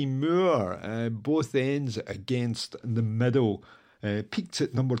 Jackie Moore, Both Ends Against the Middle, peaked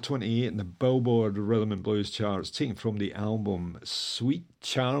at number 28 in the Billboard Rhythm and Blues charts, taken from the album Sweet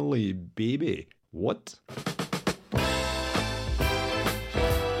Charlie Baby. What?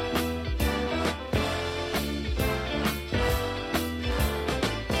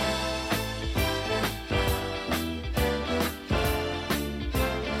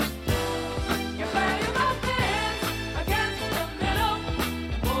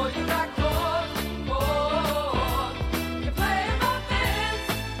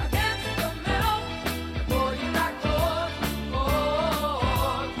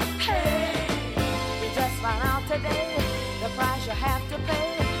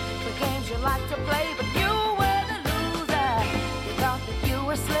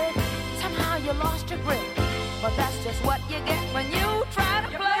 But that's just what you get when you try to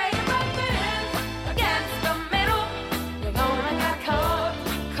play both ends against the middle. You're gonna get caught.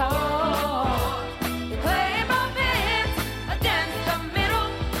 You play both ends against the middle,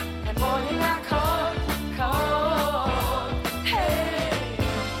 and boy, you got caught. Hey,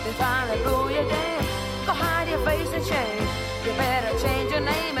 they finally blew you down. Go hide your face in shame. You better change your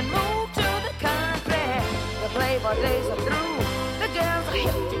name and move to the country. The playboy days are through. The girls are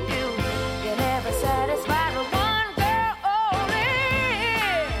hip to you. You're never satisfied with one girl only.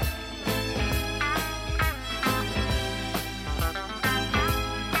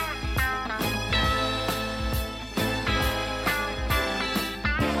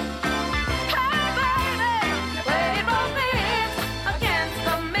 Hey baby, you played both ends against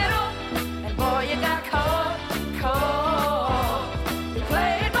the middle, and boy you got caught. You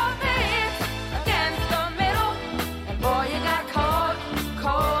played both ends against the middle, and boy you got caught.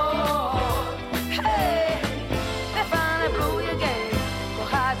 Hey, they finally blew your game. Go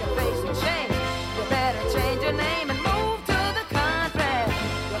hide your face in shame. You better change your name and move to the country.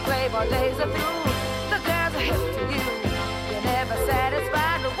 Your playboy days are through. The girls are hip to you. You're never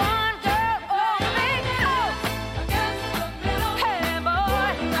satisfied with one girl only. Against the middle. Hey boy,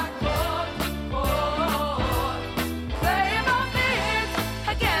 you got caught. Play both ends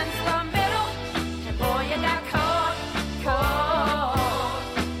against the middle, and boy you got caught.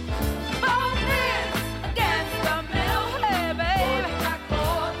 Both ends against the middle, hey baby.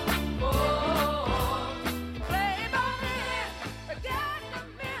 Play both ends against the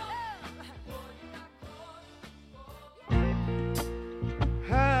middle.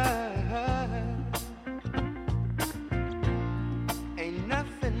 Ain't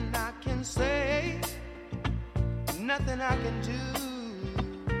nothing I can say, nothing I can do.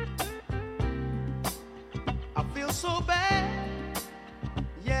 I feel so bad,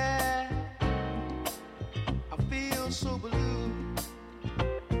 yeah. I feel so blue.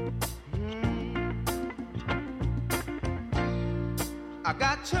 I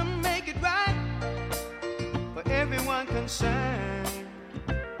got to make it right for everyone concerned.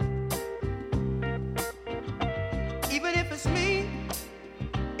 Even if it's me,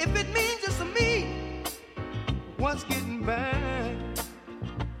 if it means just me, what's getting burned?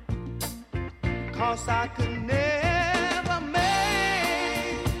 'Cause I could never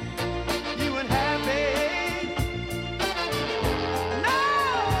make you unhappy. No,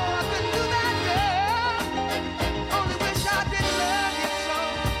 I couldn't do that, girl. Only wish I didn't love you so.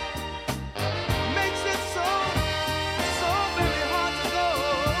 Makes it so very hard to go.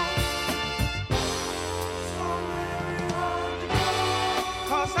 So very hard to go.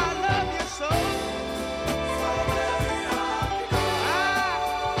 'Cause I love you so. So very hard to go.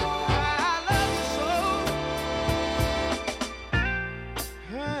 I love you so.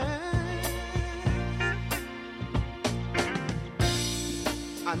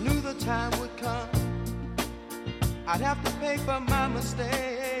 I knew the time would come. I'd have to pay for my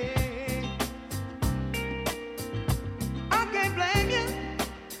mistake. I can't blame you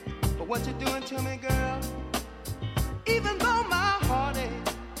for what you're doing to me, girl. Even though my heart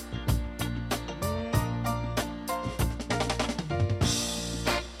aches.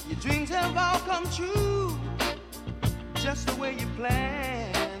 Your dreams have all come true. just the way you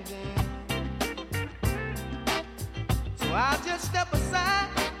planned it. So I'll just step aside.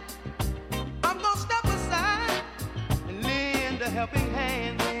 I'm gonna step aside and lend a helping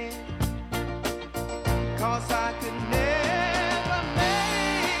hand then. 'Cause I could never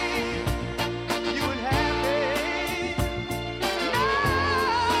make you unhappy. No,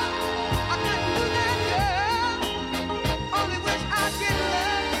 I couldn't do that, girl. Only wish I did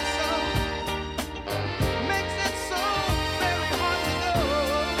love you so. Makes it so very hard to go.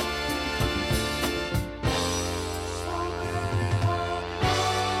 So very hard to go.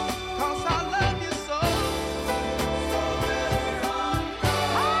 'Cause I love you so. So very hard to go.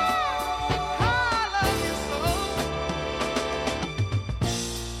 I love you so.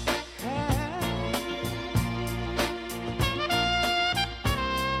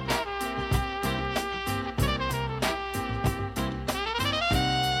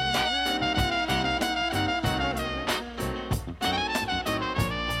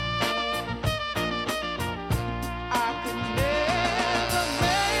 I could never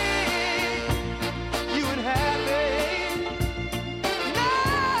make you unhappy. No,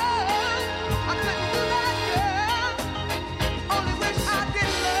 I couldn't do that, girl. Only wish I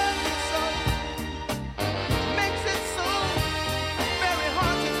did love you so. Makes it so very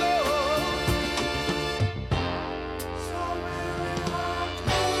hard to go. So very hard to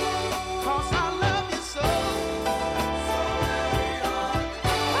go. 'Cause I love you so. So very hard to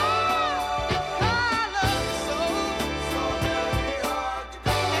go. I love you so. So very hard to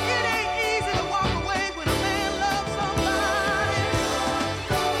go. And it ain't easy to walk away when a man loves somebody.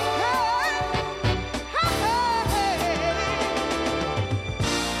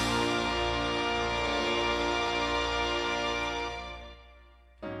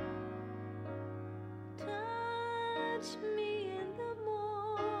 Touch me in the morning,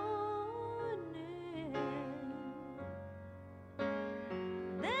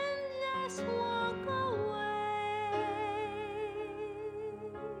 then just walk away.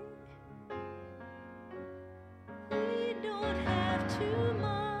 We don't have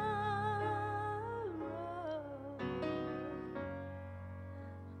tomorrow,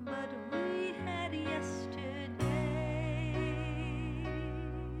 but we had yesterday.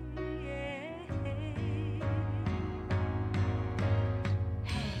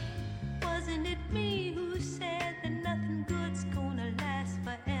 Wasn't it me who said that nothing good's gonna last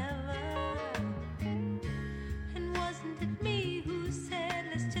forever? And wasn't it me who said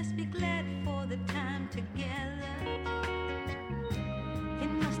let's just be glad for the time together?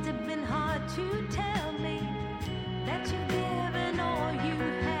 It must have been hard to tell me that you've given all you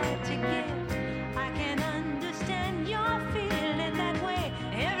had to give. I can understand your feeling that way.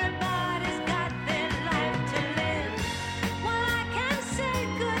 Everybody's got their life to live. Well, I can say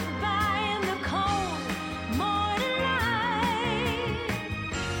goodbye in the cold morning light,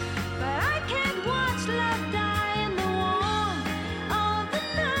 but I can't watch love die in the warmth of the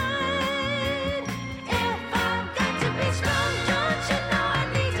night. If I've got to be strong, don't you know I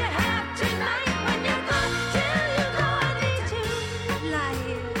need to have tonight? When you're gone, till you go, I need to lie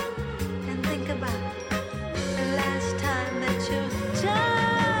here and think about the last time that you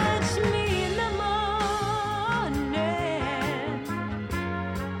touched me in the morning.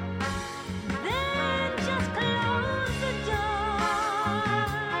 Then just close the door.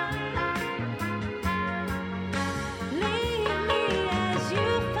 Leave me as you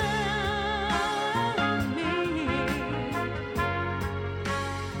found me,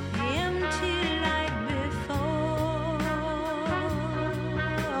 empty like before.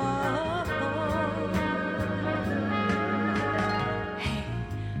 Hey,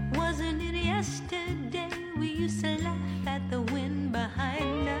 wasn't it yesterday we used to laugh at the wind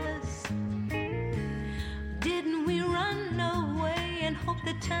behind us? Didn't we run away and hope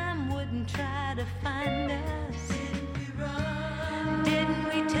the time wouldn't try to find us? Didn't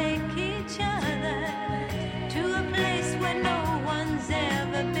we take each other to a place where no one's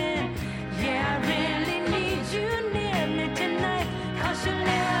ever been? Yeah, I really need you near me tonight, 'cause you'll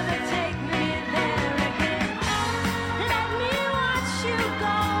never take me there again. Let me watch you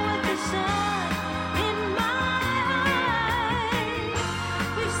go with the sun in my eyes.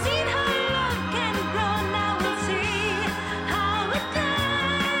 We've seen her look and grow, now we'll see how it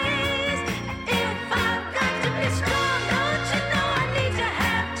dies. If I've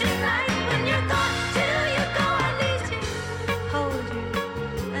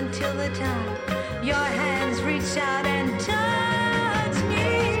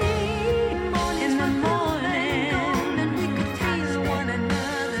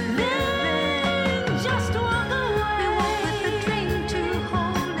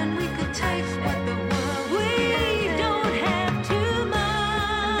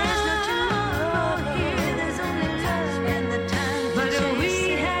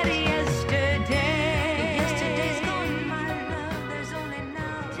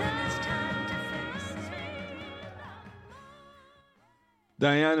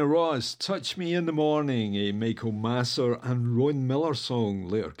Diana Ross, Touch Me in the Morning, a Michael Masser and Ron Miller song,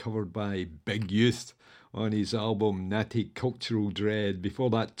 later covered by Big Youth on his album Natty Cultural Dread. Before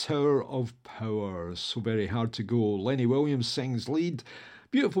that, Tower of Power, So Very Hard to Go. Lenny Williams sings lead.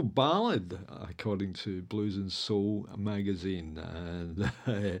 Beautiful ballad, according to Blues and Soul magazine. And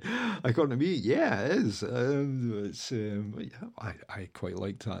according to me, yeah, it is. I quite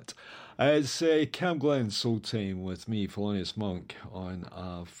like that. It's CamGlen Soul Time with me, Thelonious Monk, on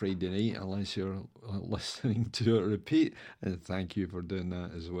a Friday night, unless you're listening to it repeat. And thank you for doing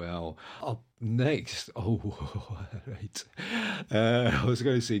that as well. Up next, right. I was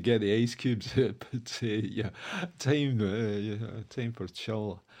going to say get the ice cubes, but yeah, time for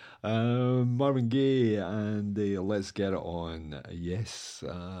chill. Marvin Gaye and Let's Get It On. Yes,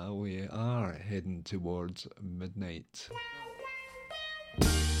 we are heading towards midnight.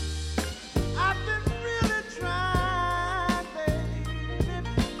 I've been really trying, baby,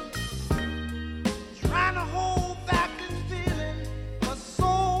 trying to hold back this feeling for so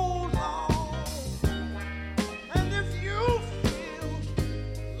long. And if you feel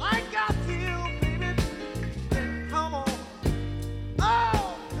like I feel, baby, then come on.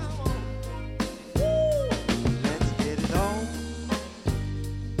 Oh, come on. Woo. Let's get it on.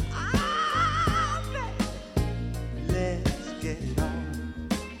 Ah, baby. Let's get it on.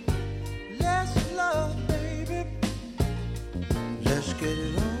 Let's love, baby. Let's get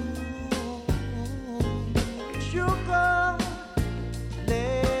it on. Sugar,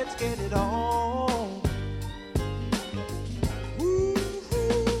 let's get it on. Ooh,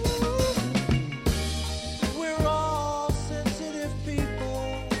 we're all sensitive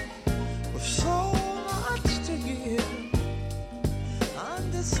people with so much to give.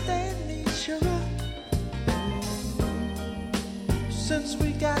 Understand each other since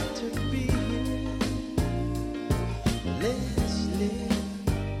we got to be. Let's live.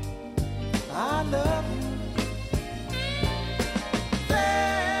 I love you.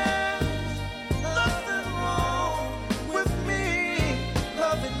 There's nothing wrong with me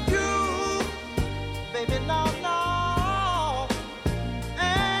loving you, baby. No, no.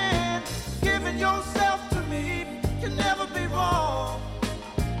 And giving yourself to me can never be wrong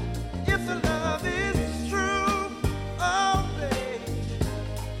if the love is true. Oh, baby.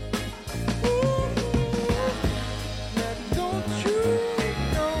 Ooh. Don't you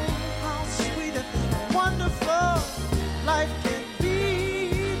know how sweet it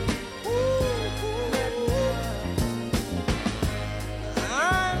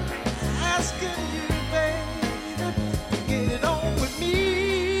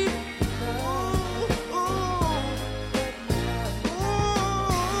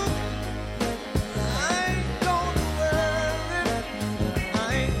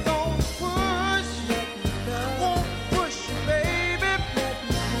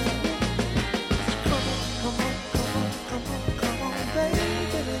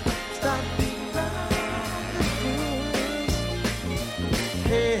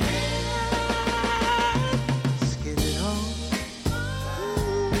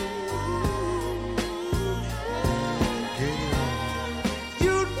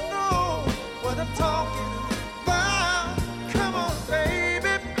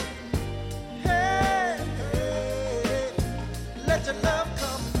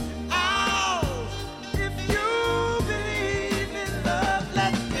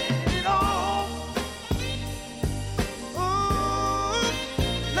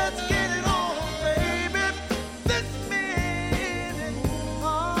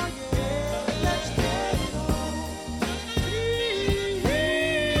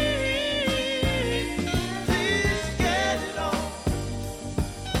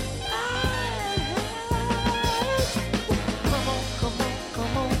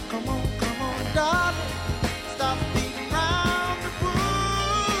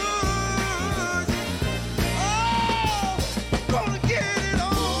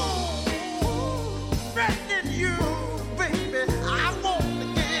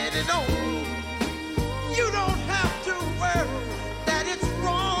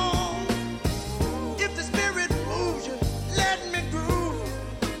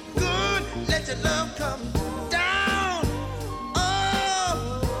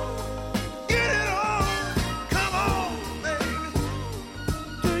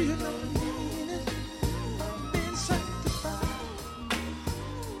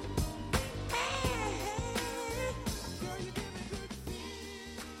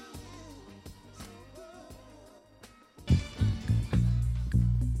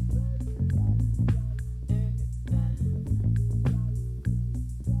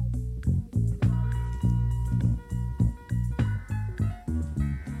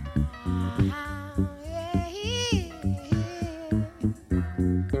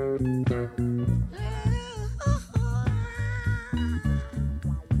If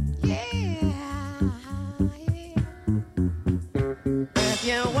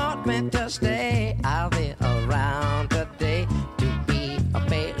you want me to stay, I'll be around today to be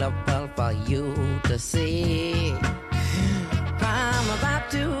available for you to see. I'm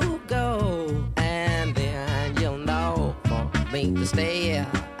about to go, and then you'll know for me to stay,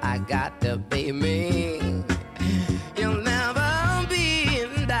 I got to be me. You'll never be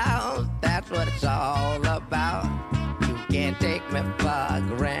in doubt, that's what it's all about. You can't take me for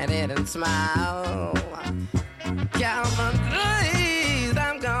granted and smile. Calvin, please,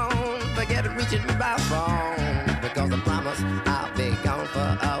 I'm gone. Forget reaching my phone, because I promise I'll be gone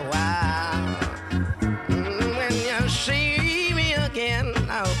for a while. When you see me again,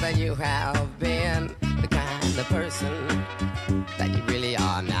 I hope that you have been the kind of person that you really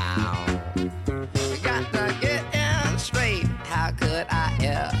are now. You got to get in straight. How could I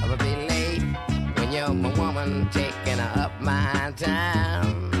ever be late when you're my woman taking up my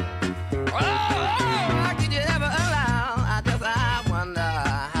time? How could you ever allow? I wonder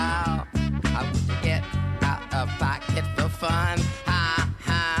how would you get out of pocket for fun?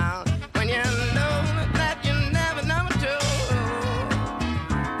 How when you know that you never number two,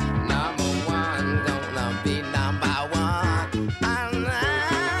 number one gonna be number one. I know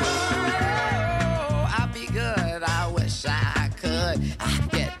I'll be good. I wish I could. I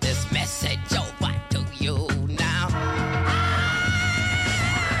get this message over to you now.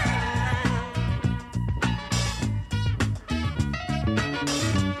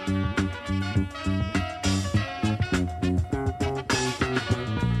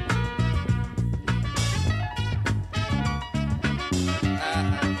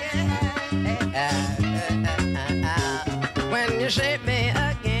 When you shape me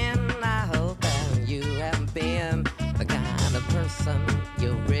again, I hope that you have been the kind of person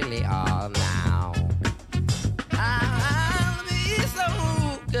you really are now. I'll be so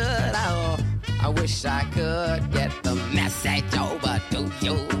good. I wish I could get the message over to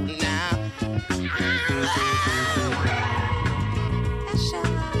you now.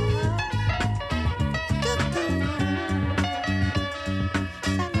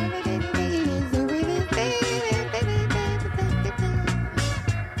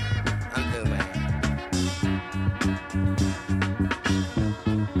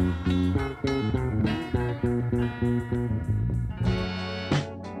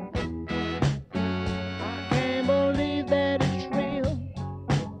 Can't believe that it's real.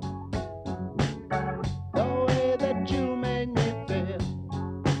 The way that you make me feel.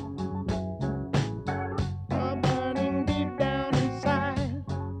 I'm burning deep down inside.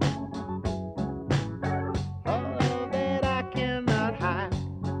 A love that I cannot hide.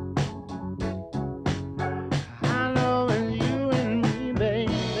 I know it's you and me,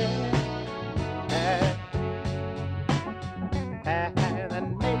 baby.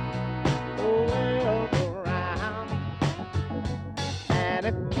 And make the world go round. And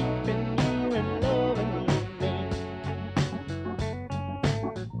it's keeping you and loving me.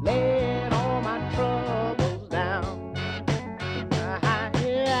 Laying all my troubles down.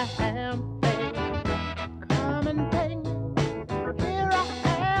 Here I am, baby. Come and take me. Here I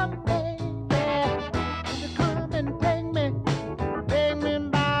am, baby. Come and take me. Take me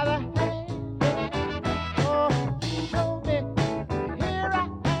by the hand. Oh, show me. Here I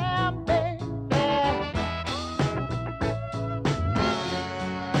am, baby.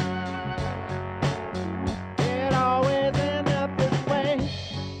 It always ends up this way.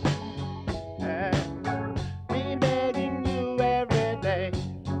 Me begging you every day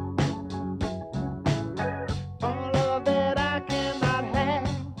for love that I cannot have.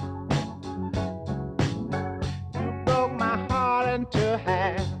 You broke my heart into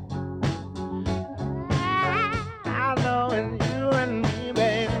half. I know it's you and me,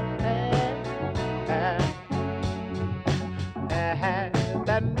 baby.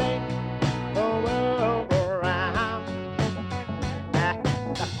 That make the world go round.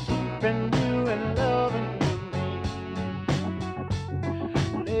 Keeping you and loving me.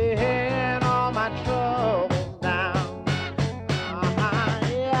 Laying all my troubles down.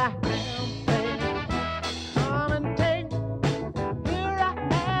 Yeah, baby. Come and take me. Here I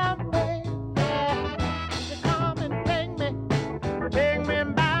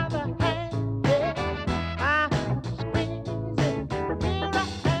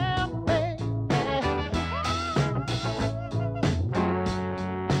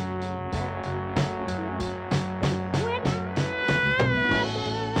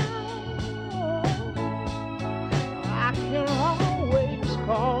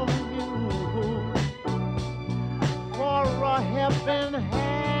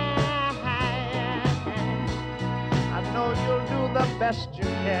best you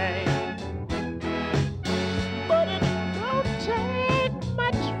can. But it don't take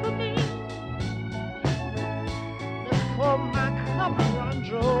much for me before my cup runs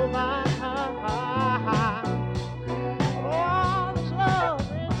over. All this love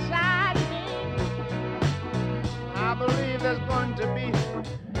inside me, I believe there's going to be an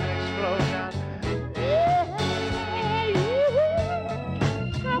explosion. Yeah,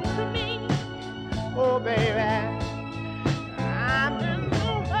 you talk to me, oh baby. I'm in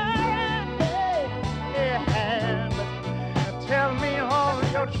the way, yeah, but tell me all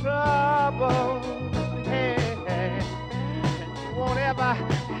your troubles, yeah, and you won't ever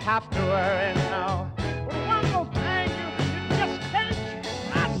have to worry now. One more thing, you just can't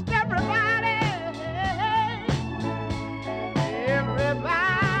trust everybody.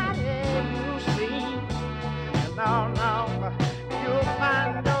 Everybody you see, no, no, you'll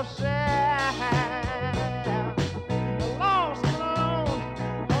find yourself lost and alone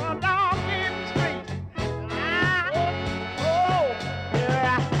on a dark end street. Oh, here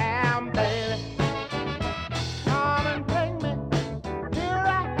I am, baby. Come and take me. Here I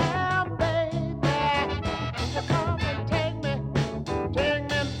am, baby. Come and take me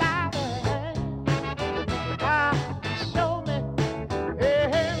by the hand. Show me,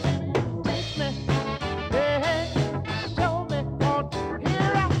 hey, teach me, hey, show me. Won't you?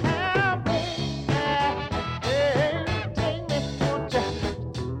 Here I am, baby. Hey, take me, won't you?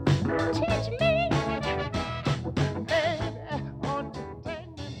 Teach me, baby. Won't you take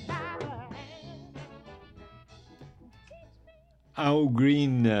me by the hand? Al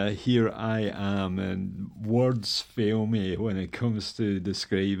Green, here I am, and words fail me when it comes to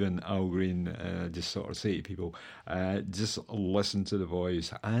describing Al Green. Just sort of say to people, just listen to the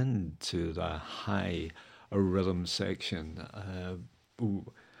voice and to the high rhythm section.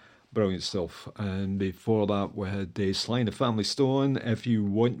 Ooh, brilliant stuff. And before that, we had Sly and the Family Stone, If You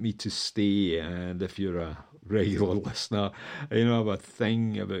Want Me to Stay. And if you're a regular listener, you know, I have a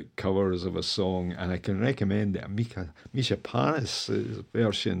thing about covers of a song, and I can recommend Misha Paris'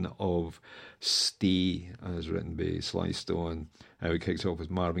 version of Stay, as written by Sly Stone. It kicks off with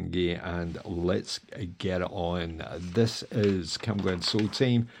Marvin Gaye and Let's Get It On. This is CamGlen Soul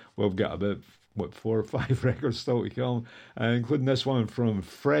Time. We've got about 4 or 5 records still to come, including this one from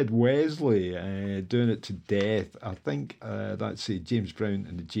Fred Wesley, Doing It to Death. I think that's James Brown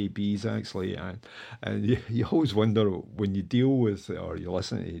and the JBs, actually. And you always wonder when you deal with, or you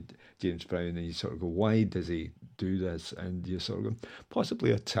listen to James Brown, and you sort of go, why does he do this? And you sort of go,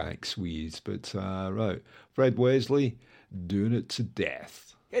 possibly a tax wheeze. But right, Fred Wesley, Doing It to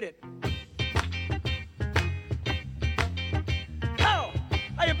Death. Hit it. Oh,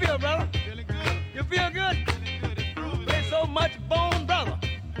 how you feel, brother? Feeling good. You feel good? Feeling good. There's so much bone, brother.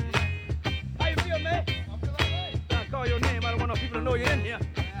 How you feel, man? I feel all right. I call your name. I don't want no people to know you're in here.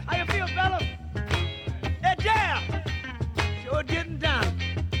 How you feel, fellas? Hey, Jam. Sure getting down.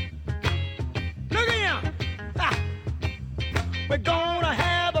 Look at him. Ah. We're gonna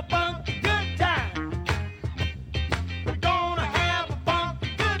have a funky good time. We're gonna have a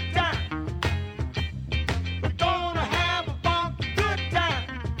funky good time. We're gonna have a funky good time.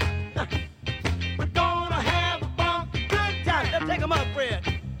 We're gonna have a funky good time. Let's take 'em up, Fred.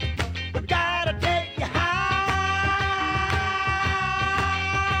 We gotta take you high.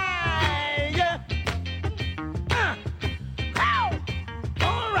 Yeah. Ow.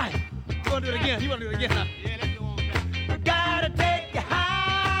 All right. You wanna do it again? You wanna do it again, huh? Yeah, let's do one more time. We gotta take you high.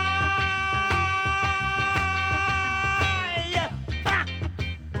 Yeah.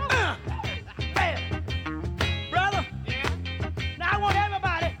 Hey, brother. Yeah. Now I want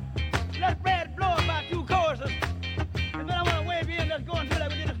everybody. Let Fred blow about 2 choruses, and then I want to wave you in. Let's go until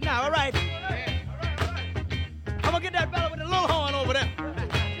we do this now. All right. Yeah. All right. I'm gonna get that fella with the little horn over there.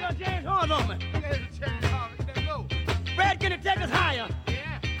 You know, change horns on me. Fred, can you take us higher?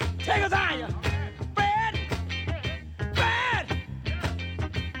 Yeah. Take us higher. Fred,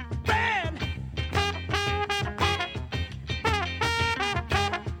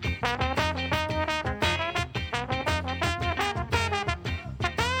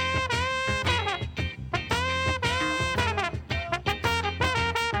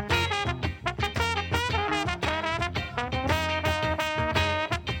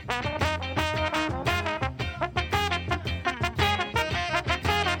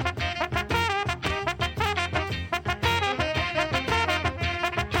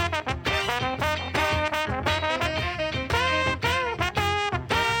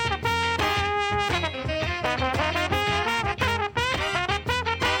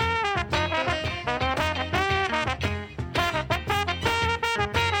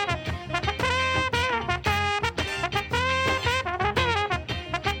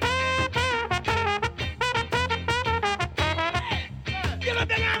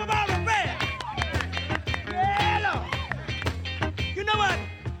 good thing I'm about to fair. Yeah, Lord. You know what?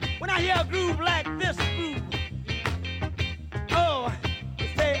 When I hear a groove like this groove, oh, you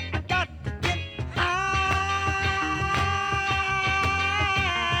say, I got to get high.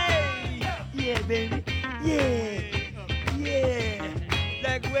 Yeah, baby. Yeah. Yeah.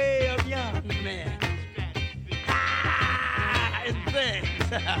 Like way up young, man. Ah, and things.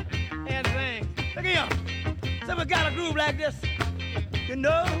 And things. Look at you. Someone got a groove like this. You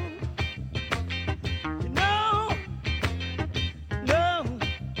know,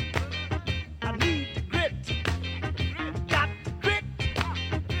 I need the grit, got the grit,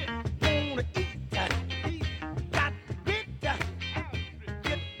 wanna eat, got the grit, get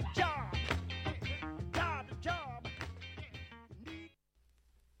the job, got the job.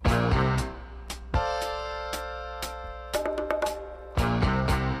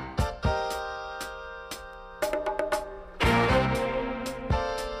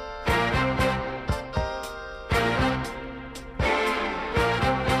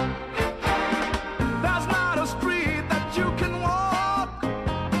 There's not a street that you can walk.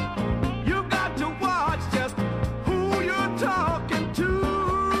 You got to watch just who you're talking to.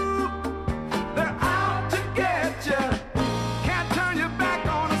 They're out to get you. Can't turn your back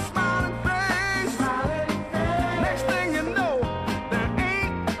on a smiling face. Next thing you know, there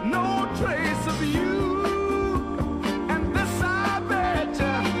ain't no trace of you. And this I bet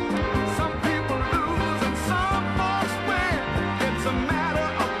you, some people lose and some folks win. It's a matter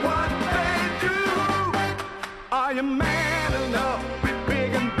of what they do. Are you man enough,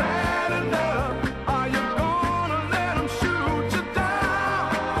 big and bad enough? Are you gonna let them shoot you down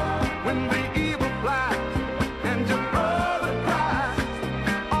when the evil flies and your brother cries?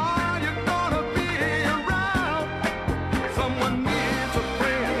 Are you gonna be around? Someone needs a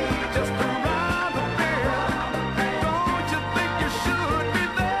friend just around the bend. Don't you think you should be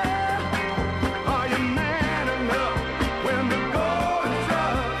there? Are you man enough when the going's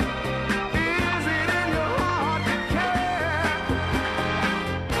tough? Is it in your heart to care?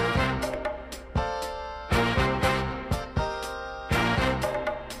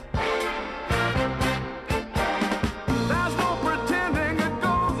 There's no pretending it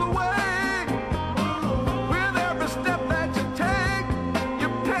goes away. With every step that you take, you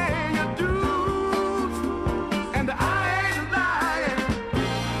pay your dues. And I ain't lying.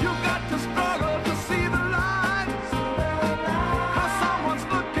 You got to struggle to see the lights. 'Cause someone's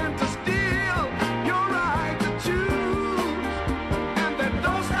looking to steal your right to choose. And they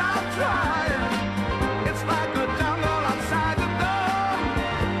don't stop trying. It's like a jungle outside the door.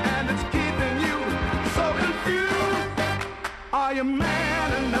 And it's keeping you so confused. Are you man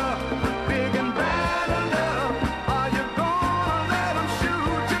enough, big and bad enough? Are you gonna let them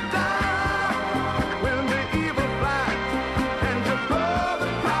shoot you down when the evil flies and your brother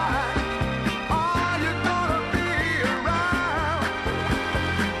cries? Are you gonna be around?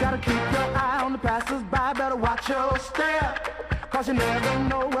 Gotta keep your eye on the passers-by, better watch your step. 'Cause you never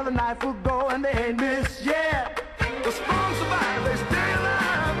know where the knife will go and they ain't missed yet. The strong survive, they stay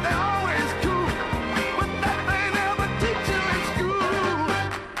alive, they always cool. But that they never teach you in school.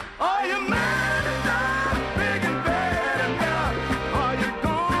 Are you man enough, big and bad enough? Are you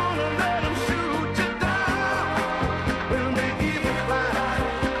gonna let them shoot you down when the evil flies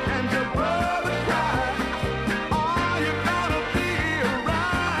and your brother cries? Are you gonna be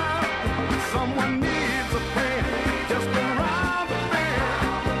around? Someone needs a friend just around the bend.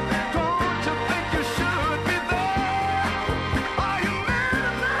 Don't you think you should be there? Are you man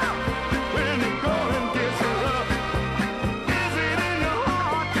enough when the going gets rough? Is it in your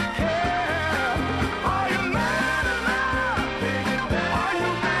heart to care? Are you man enough? Are you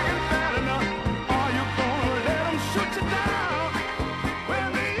big and bad enough? Are you gonna let them shoot you down when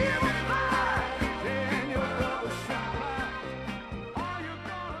the evil flies and your brother shines? Are you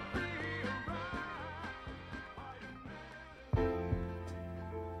gonna be around?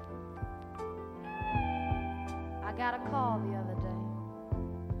 I got a call the other day.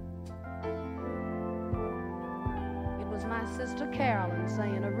 It was my sister Carolyn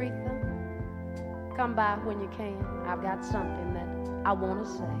saying, Aretha, come by when you can. I've got something that I want to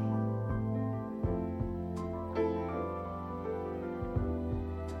say.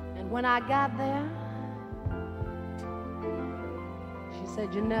 And when I got there, she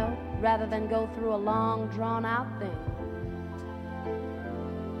said, you know, rather than go through a long, drawn-out thing,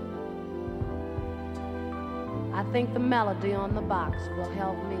 I think the melody on the box will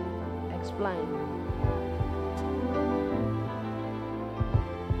help me explain.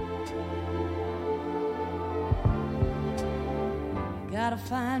 Gotta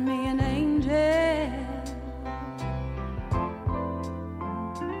find me an angel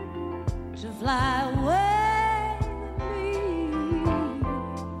to fly away with me.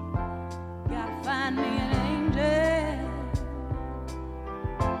 Gotta find me an angel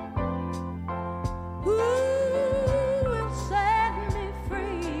who will set me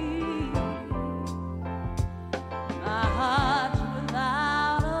free. My heart's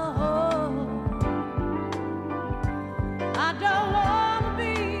without a hope. I don't want to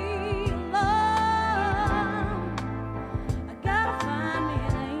be alone. I gotta find me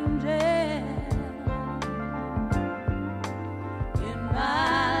an angel in my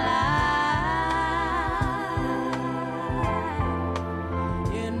life,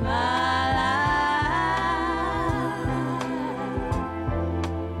 in my life.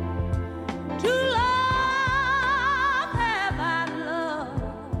 Too long have I loved,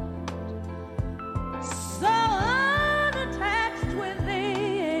 so unattached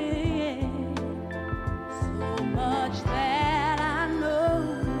within, so much that I know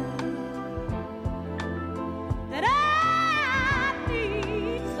that I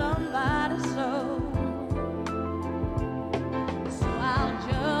need somebody so. So I'll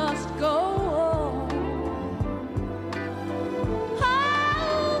just go on,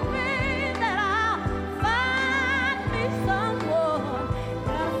 hoping that I'll find me someone.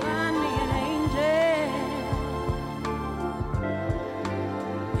 Gotta find me an angel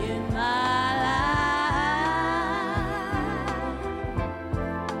in my life,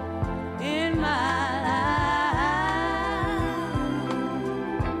 in my life.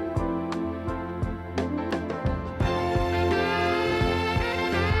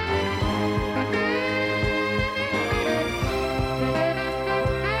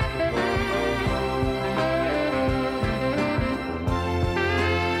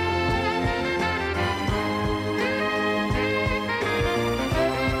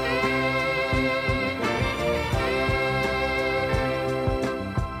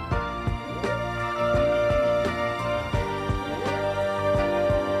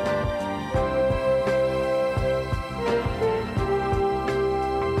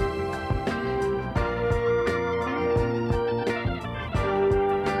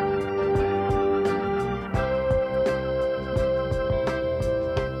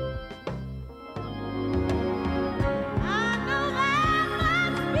 I know there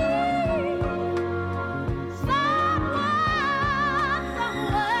must be someone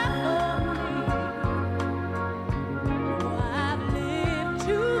somewhere for me. Oh, I've lived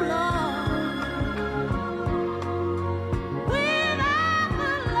too long without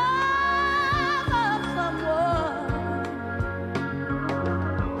the love of someone.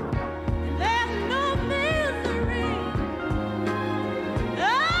 And there's no misery,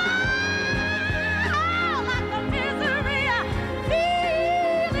 oh, like the misery I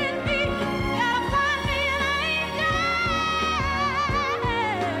feel in me. Gotta find me an angel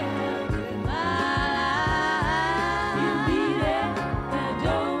in my life. He'll be there,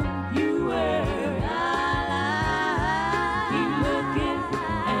 don't you worry. Keep looking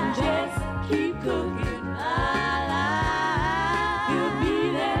and just keep cooking. He'll be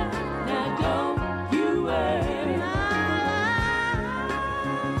there, now don't you worry.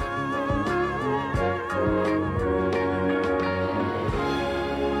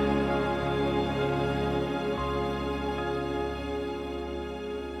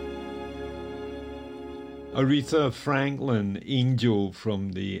 Aretha Franklin, Angel,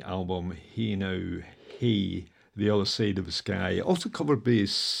 from the album Hey Now, Hey, The Other Side of the Sky. Also covered by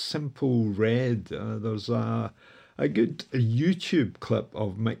Simple Red. There's a good YouTube clip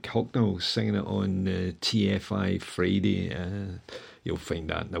of Mick Hucknall singing it on TFI Friday. You'll find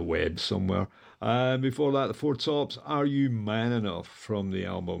that on the web somewhere. Before that, the Four Tops, Are You Man Enough, from the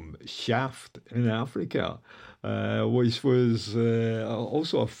album Shaft in Africa, which was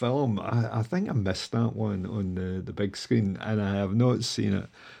also a film. I think I missed that one on the big screen, and I have not seen it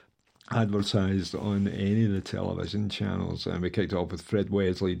advertised on any of the television channels. And we kicked off with Fred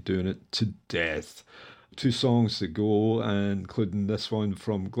Wesley doing it to death. 2 songs to go, including this one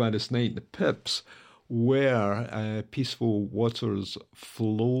from Gladys Knight and the Pips, Where Peaceful Waters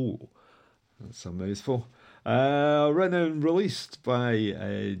Flow. That's a mouthful. Written and released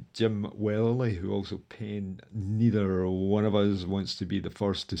by Jim Welly, who also penned Neither One of Us Wants to Be the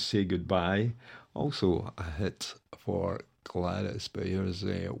First to Say Goodbye. Also a hit for Gladys, but here's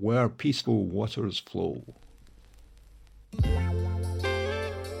Where Peaceful Waters Flow.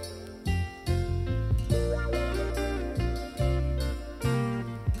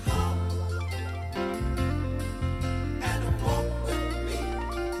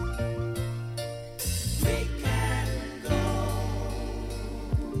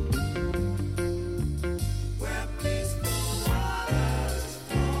 Where peaceful waters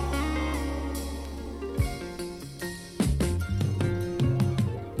flow.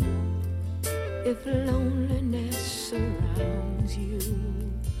 if loneliness surrounds you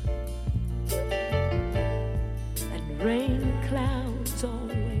and rain clouds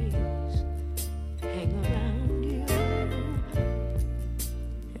always hang around you,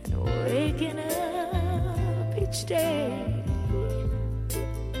 and waking up each day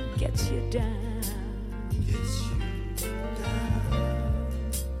gets you down.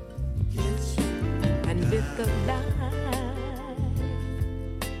 And if the life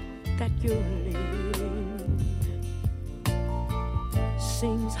that you're living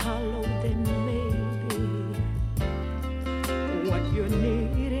seems hollow, then maybe what you're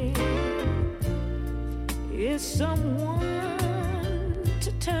needing is someone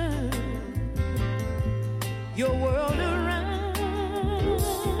to turn your world around.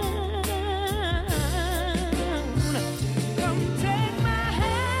 Come take my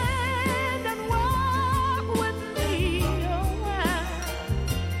hand and walk with me a while.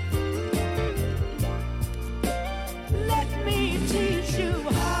 Let me teach you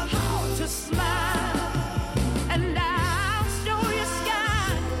how to smile, and I'll show you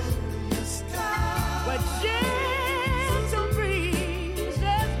skies where gentle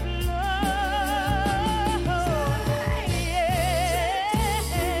breezes blow.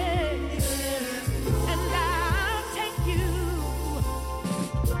 And I'll take you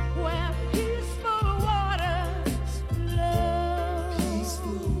where peaceful waters flow.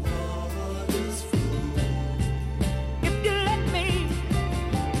 If you let me,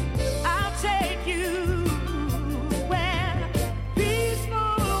 I'll take you where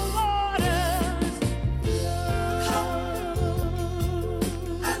peaceful waters flow.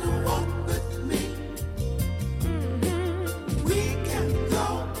 And walk with me. We can go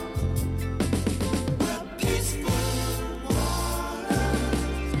where peaceful waters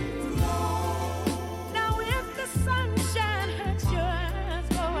flow. Now if the sunshine hurts your eyes,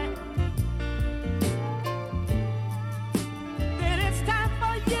 boy, then it's time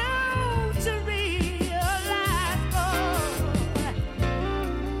for you to realize, boy,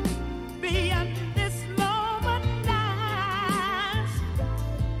 beyond this moment lies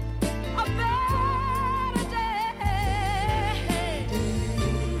a better day.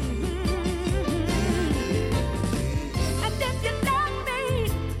 And if you let me,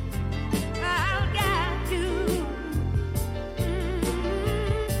 I'll guide you.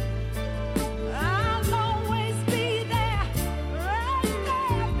 I'll always be there, right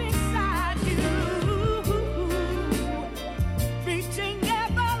there beside you, reaching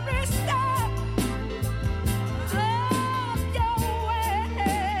every step of your way.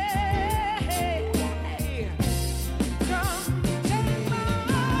 Come take my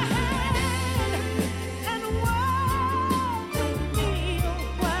hand and walk with me a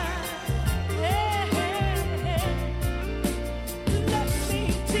while. Let me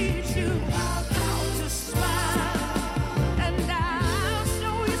teach you how to smile, and I'll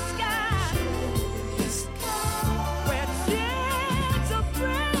show you skies where gentle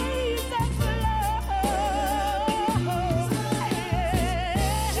breezes blow.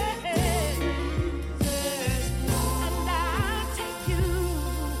 And I'll take you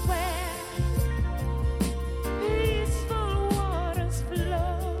where peaceful waters flow.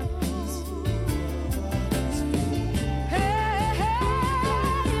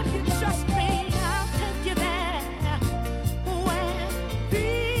 If you trust me, I'll take you there where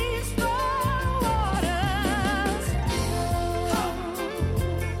peaceful waters flow.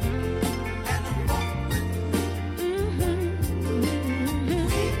 And walk with me.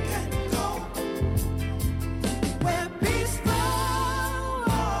 We can go where peaceful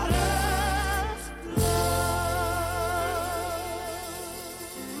waters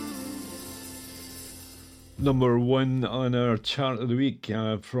Number one on our chart of the week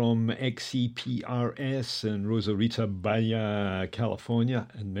from XCPRS in Rosarita, Bahia, California,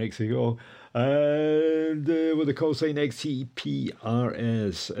 in Mexico. And with the call sign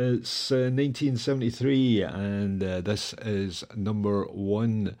XCPRS, it's 1973, and this is number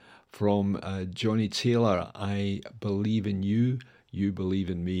one from Johnny Taylor. I believe in you, you believe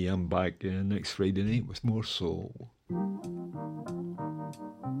in me. I'm back next Friday night with more soul.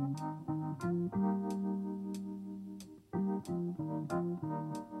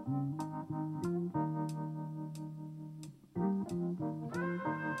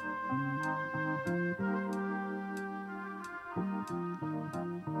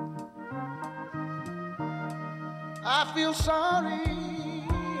 I feel sorry.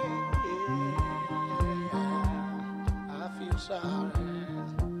 I feel sorry.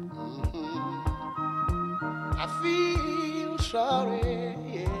 I feel sorry.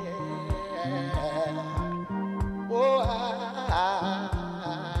 Oh, I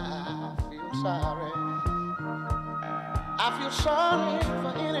feel sorry. sorry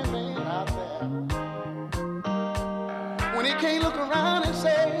for any man out there when he can't look around and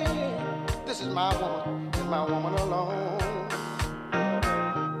say, this is my woman alone.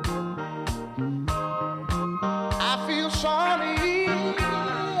 I feel sorry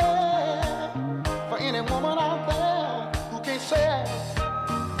for any woman out there who can't say,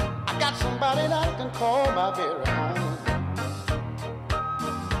 I got somebody that I can call my very own.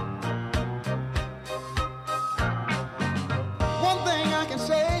 One thing I can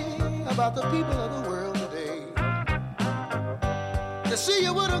say about the people of the world today, to see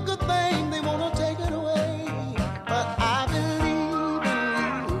you with a good thing, they want to take it away. But I believe in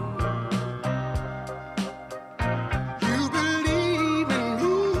you. You believe in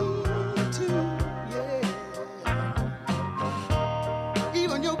me too, yeah.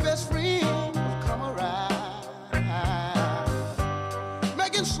 Even your best friend will come around,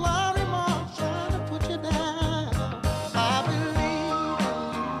 making sly remarks, trying to put you down. I believe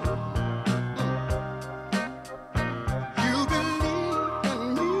in you. You believe in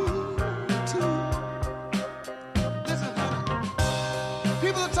me too. Listen, honey,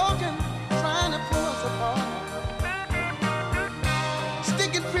 people are talking, trying to pull us apart,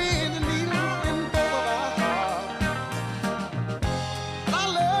 sticking pins and needles in both of our hearts. Our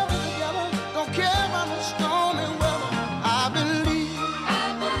love is together, don't care about the stormy weather. I believe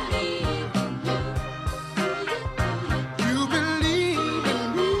you believe in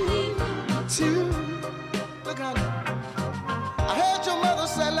me too. Look, honey, I heard your mother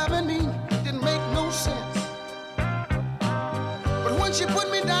say loving me didn't make no sense. But when she put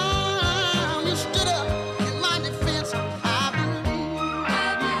me down, you stood up in my defense. I believe.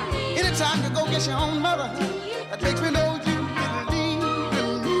 Anytime you go get your own mother, that makes me know you believe in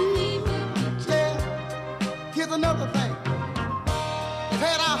me. Yeah. Here's another thing. We've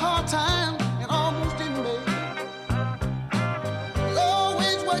had our hard time and almost didn't make it. We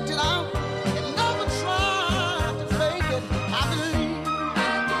always worked it out and never tried to fake it. I believe.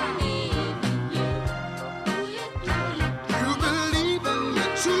 You believe in me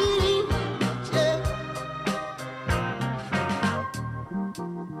too. Yeah.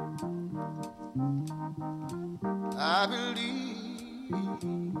 I believe.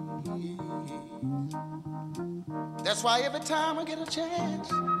 That's why every time I get a chance,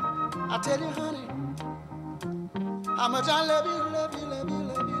 I tell you, honey, how much I love you, love you, love you,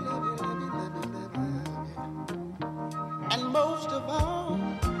 love you, love you, love you, love you, love you, love you. And most of all,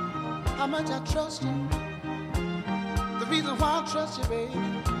 how much I trust you. The reason why I trust you, baby,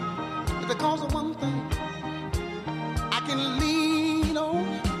 is because of one thing. I can lean on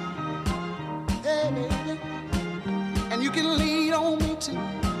you, hey, baby, and you can lean on me too.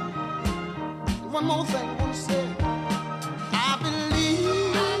 One more thing I want to say. I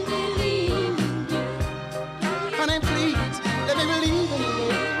believe. Honey, please, let me believe in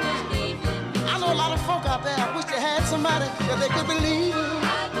you. I know a lot of folk out there wish they had somebody that they could believe in.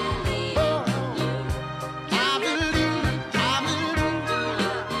 Oh, I believe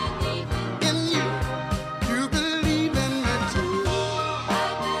in you. You believe in me too.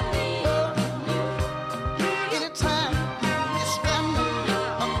 Anytime you stand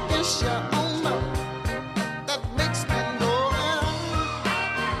against your own mother, that makes me know that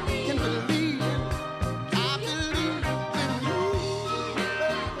I can believe. I believe in you.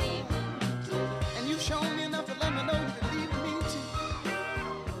 And you've shown me enough to let me know you believe in me too.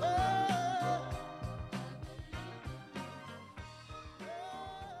 Oh.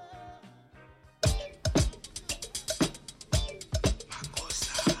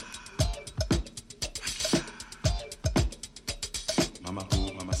 Mama ku,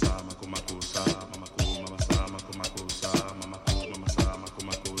 mama sa, mako mako sa, mama ku, mama sa, mako mako sa, mama ku, mama sa, mako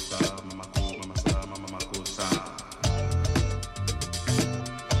mako sa, mama ku, mama sa, mama mako sa.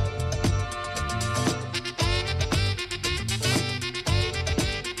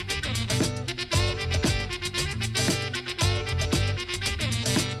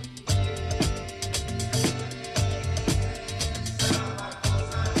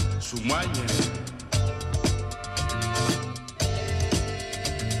 Sumanye.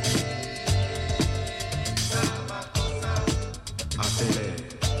 Atele.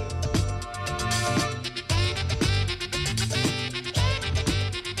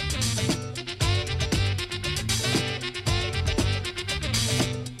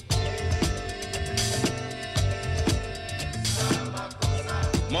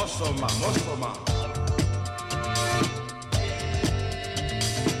 Mosoma, mosoma.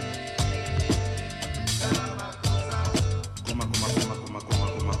 Kuma, kuma, kuma, kuma, kuma,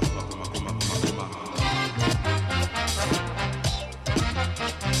 kuma, kuma, kuma, kuma, kuma, kuma.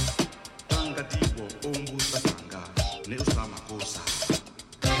 Tanga diwo, ombu satanga, ne usama.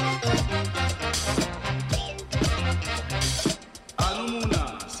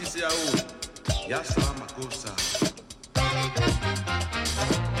 Yasa makosa.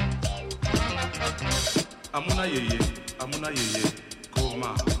 Amuna yeye,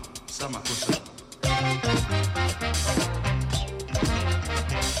 koma, samakosa.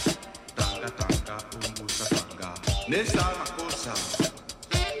 Tanga, umbusa tanga, nesa makosa.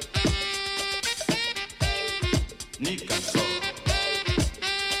 Nika so.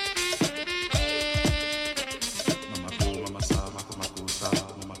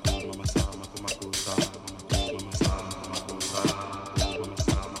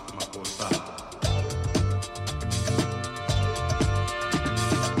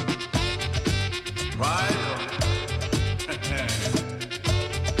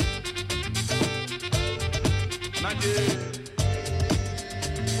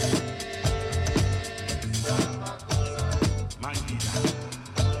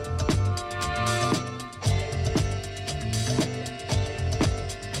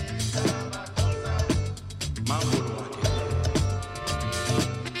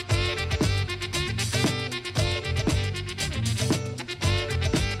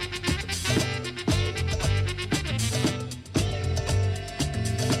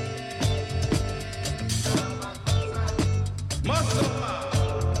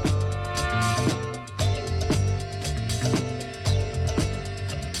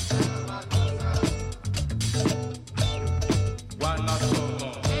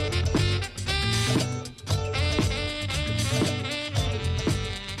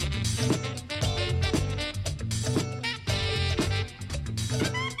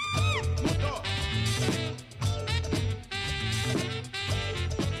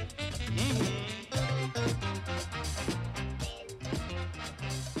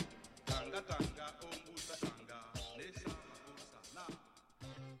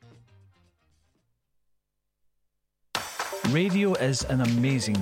 Radio is an amazing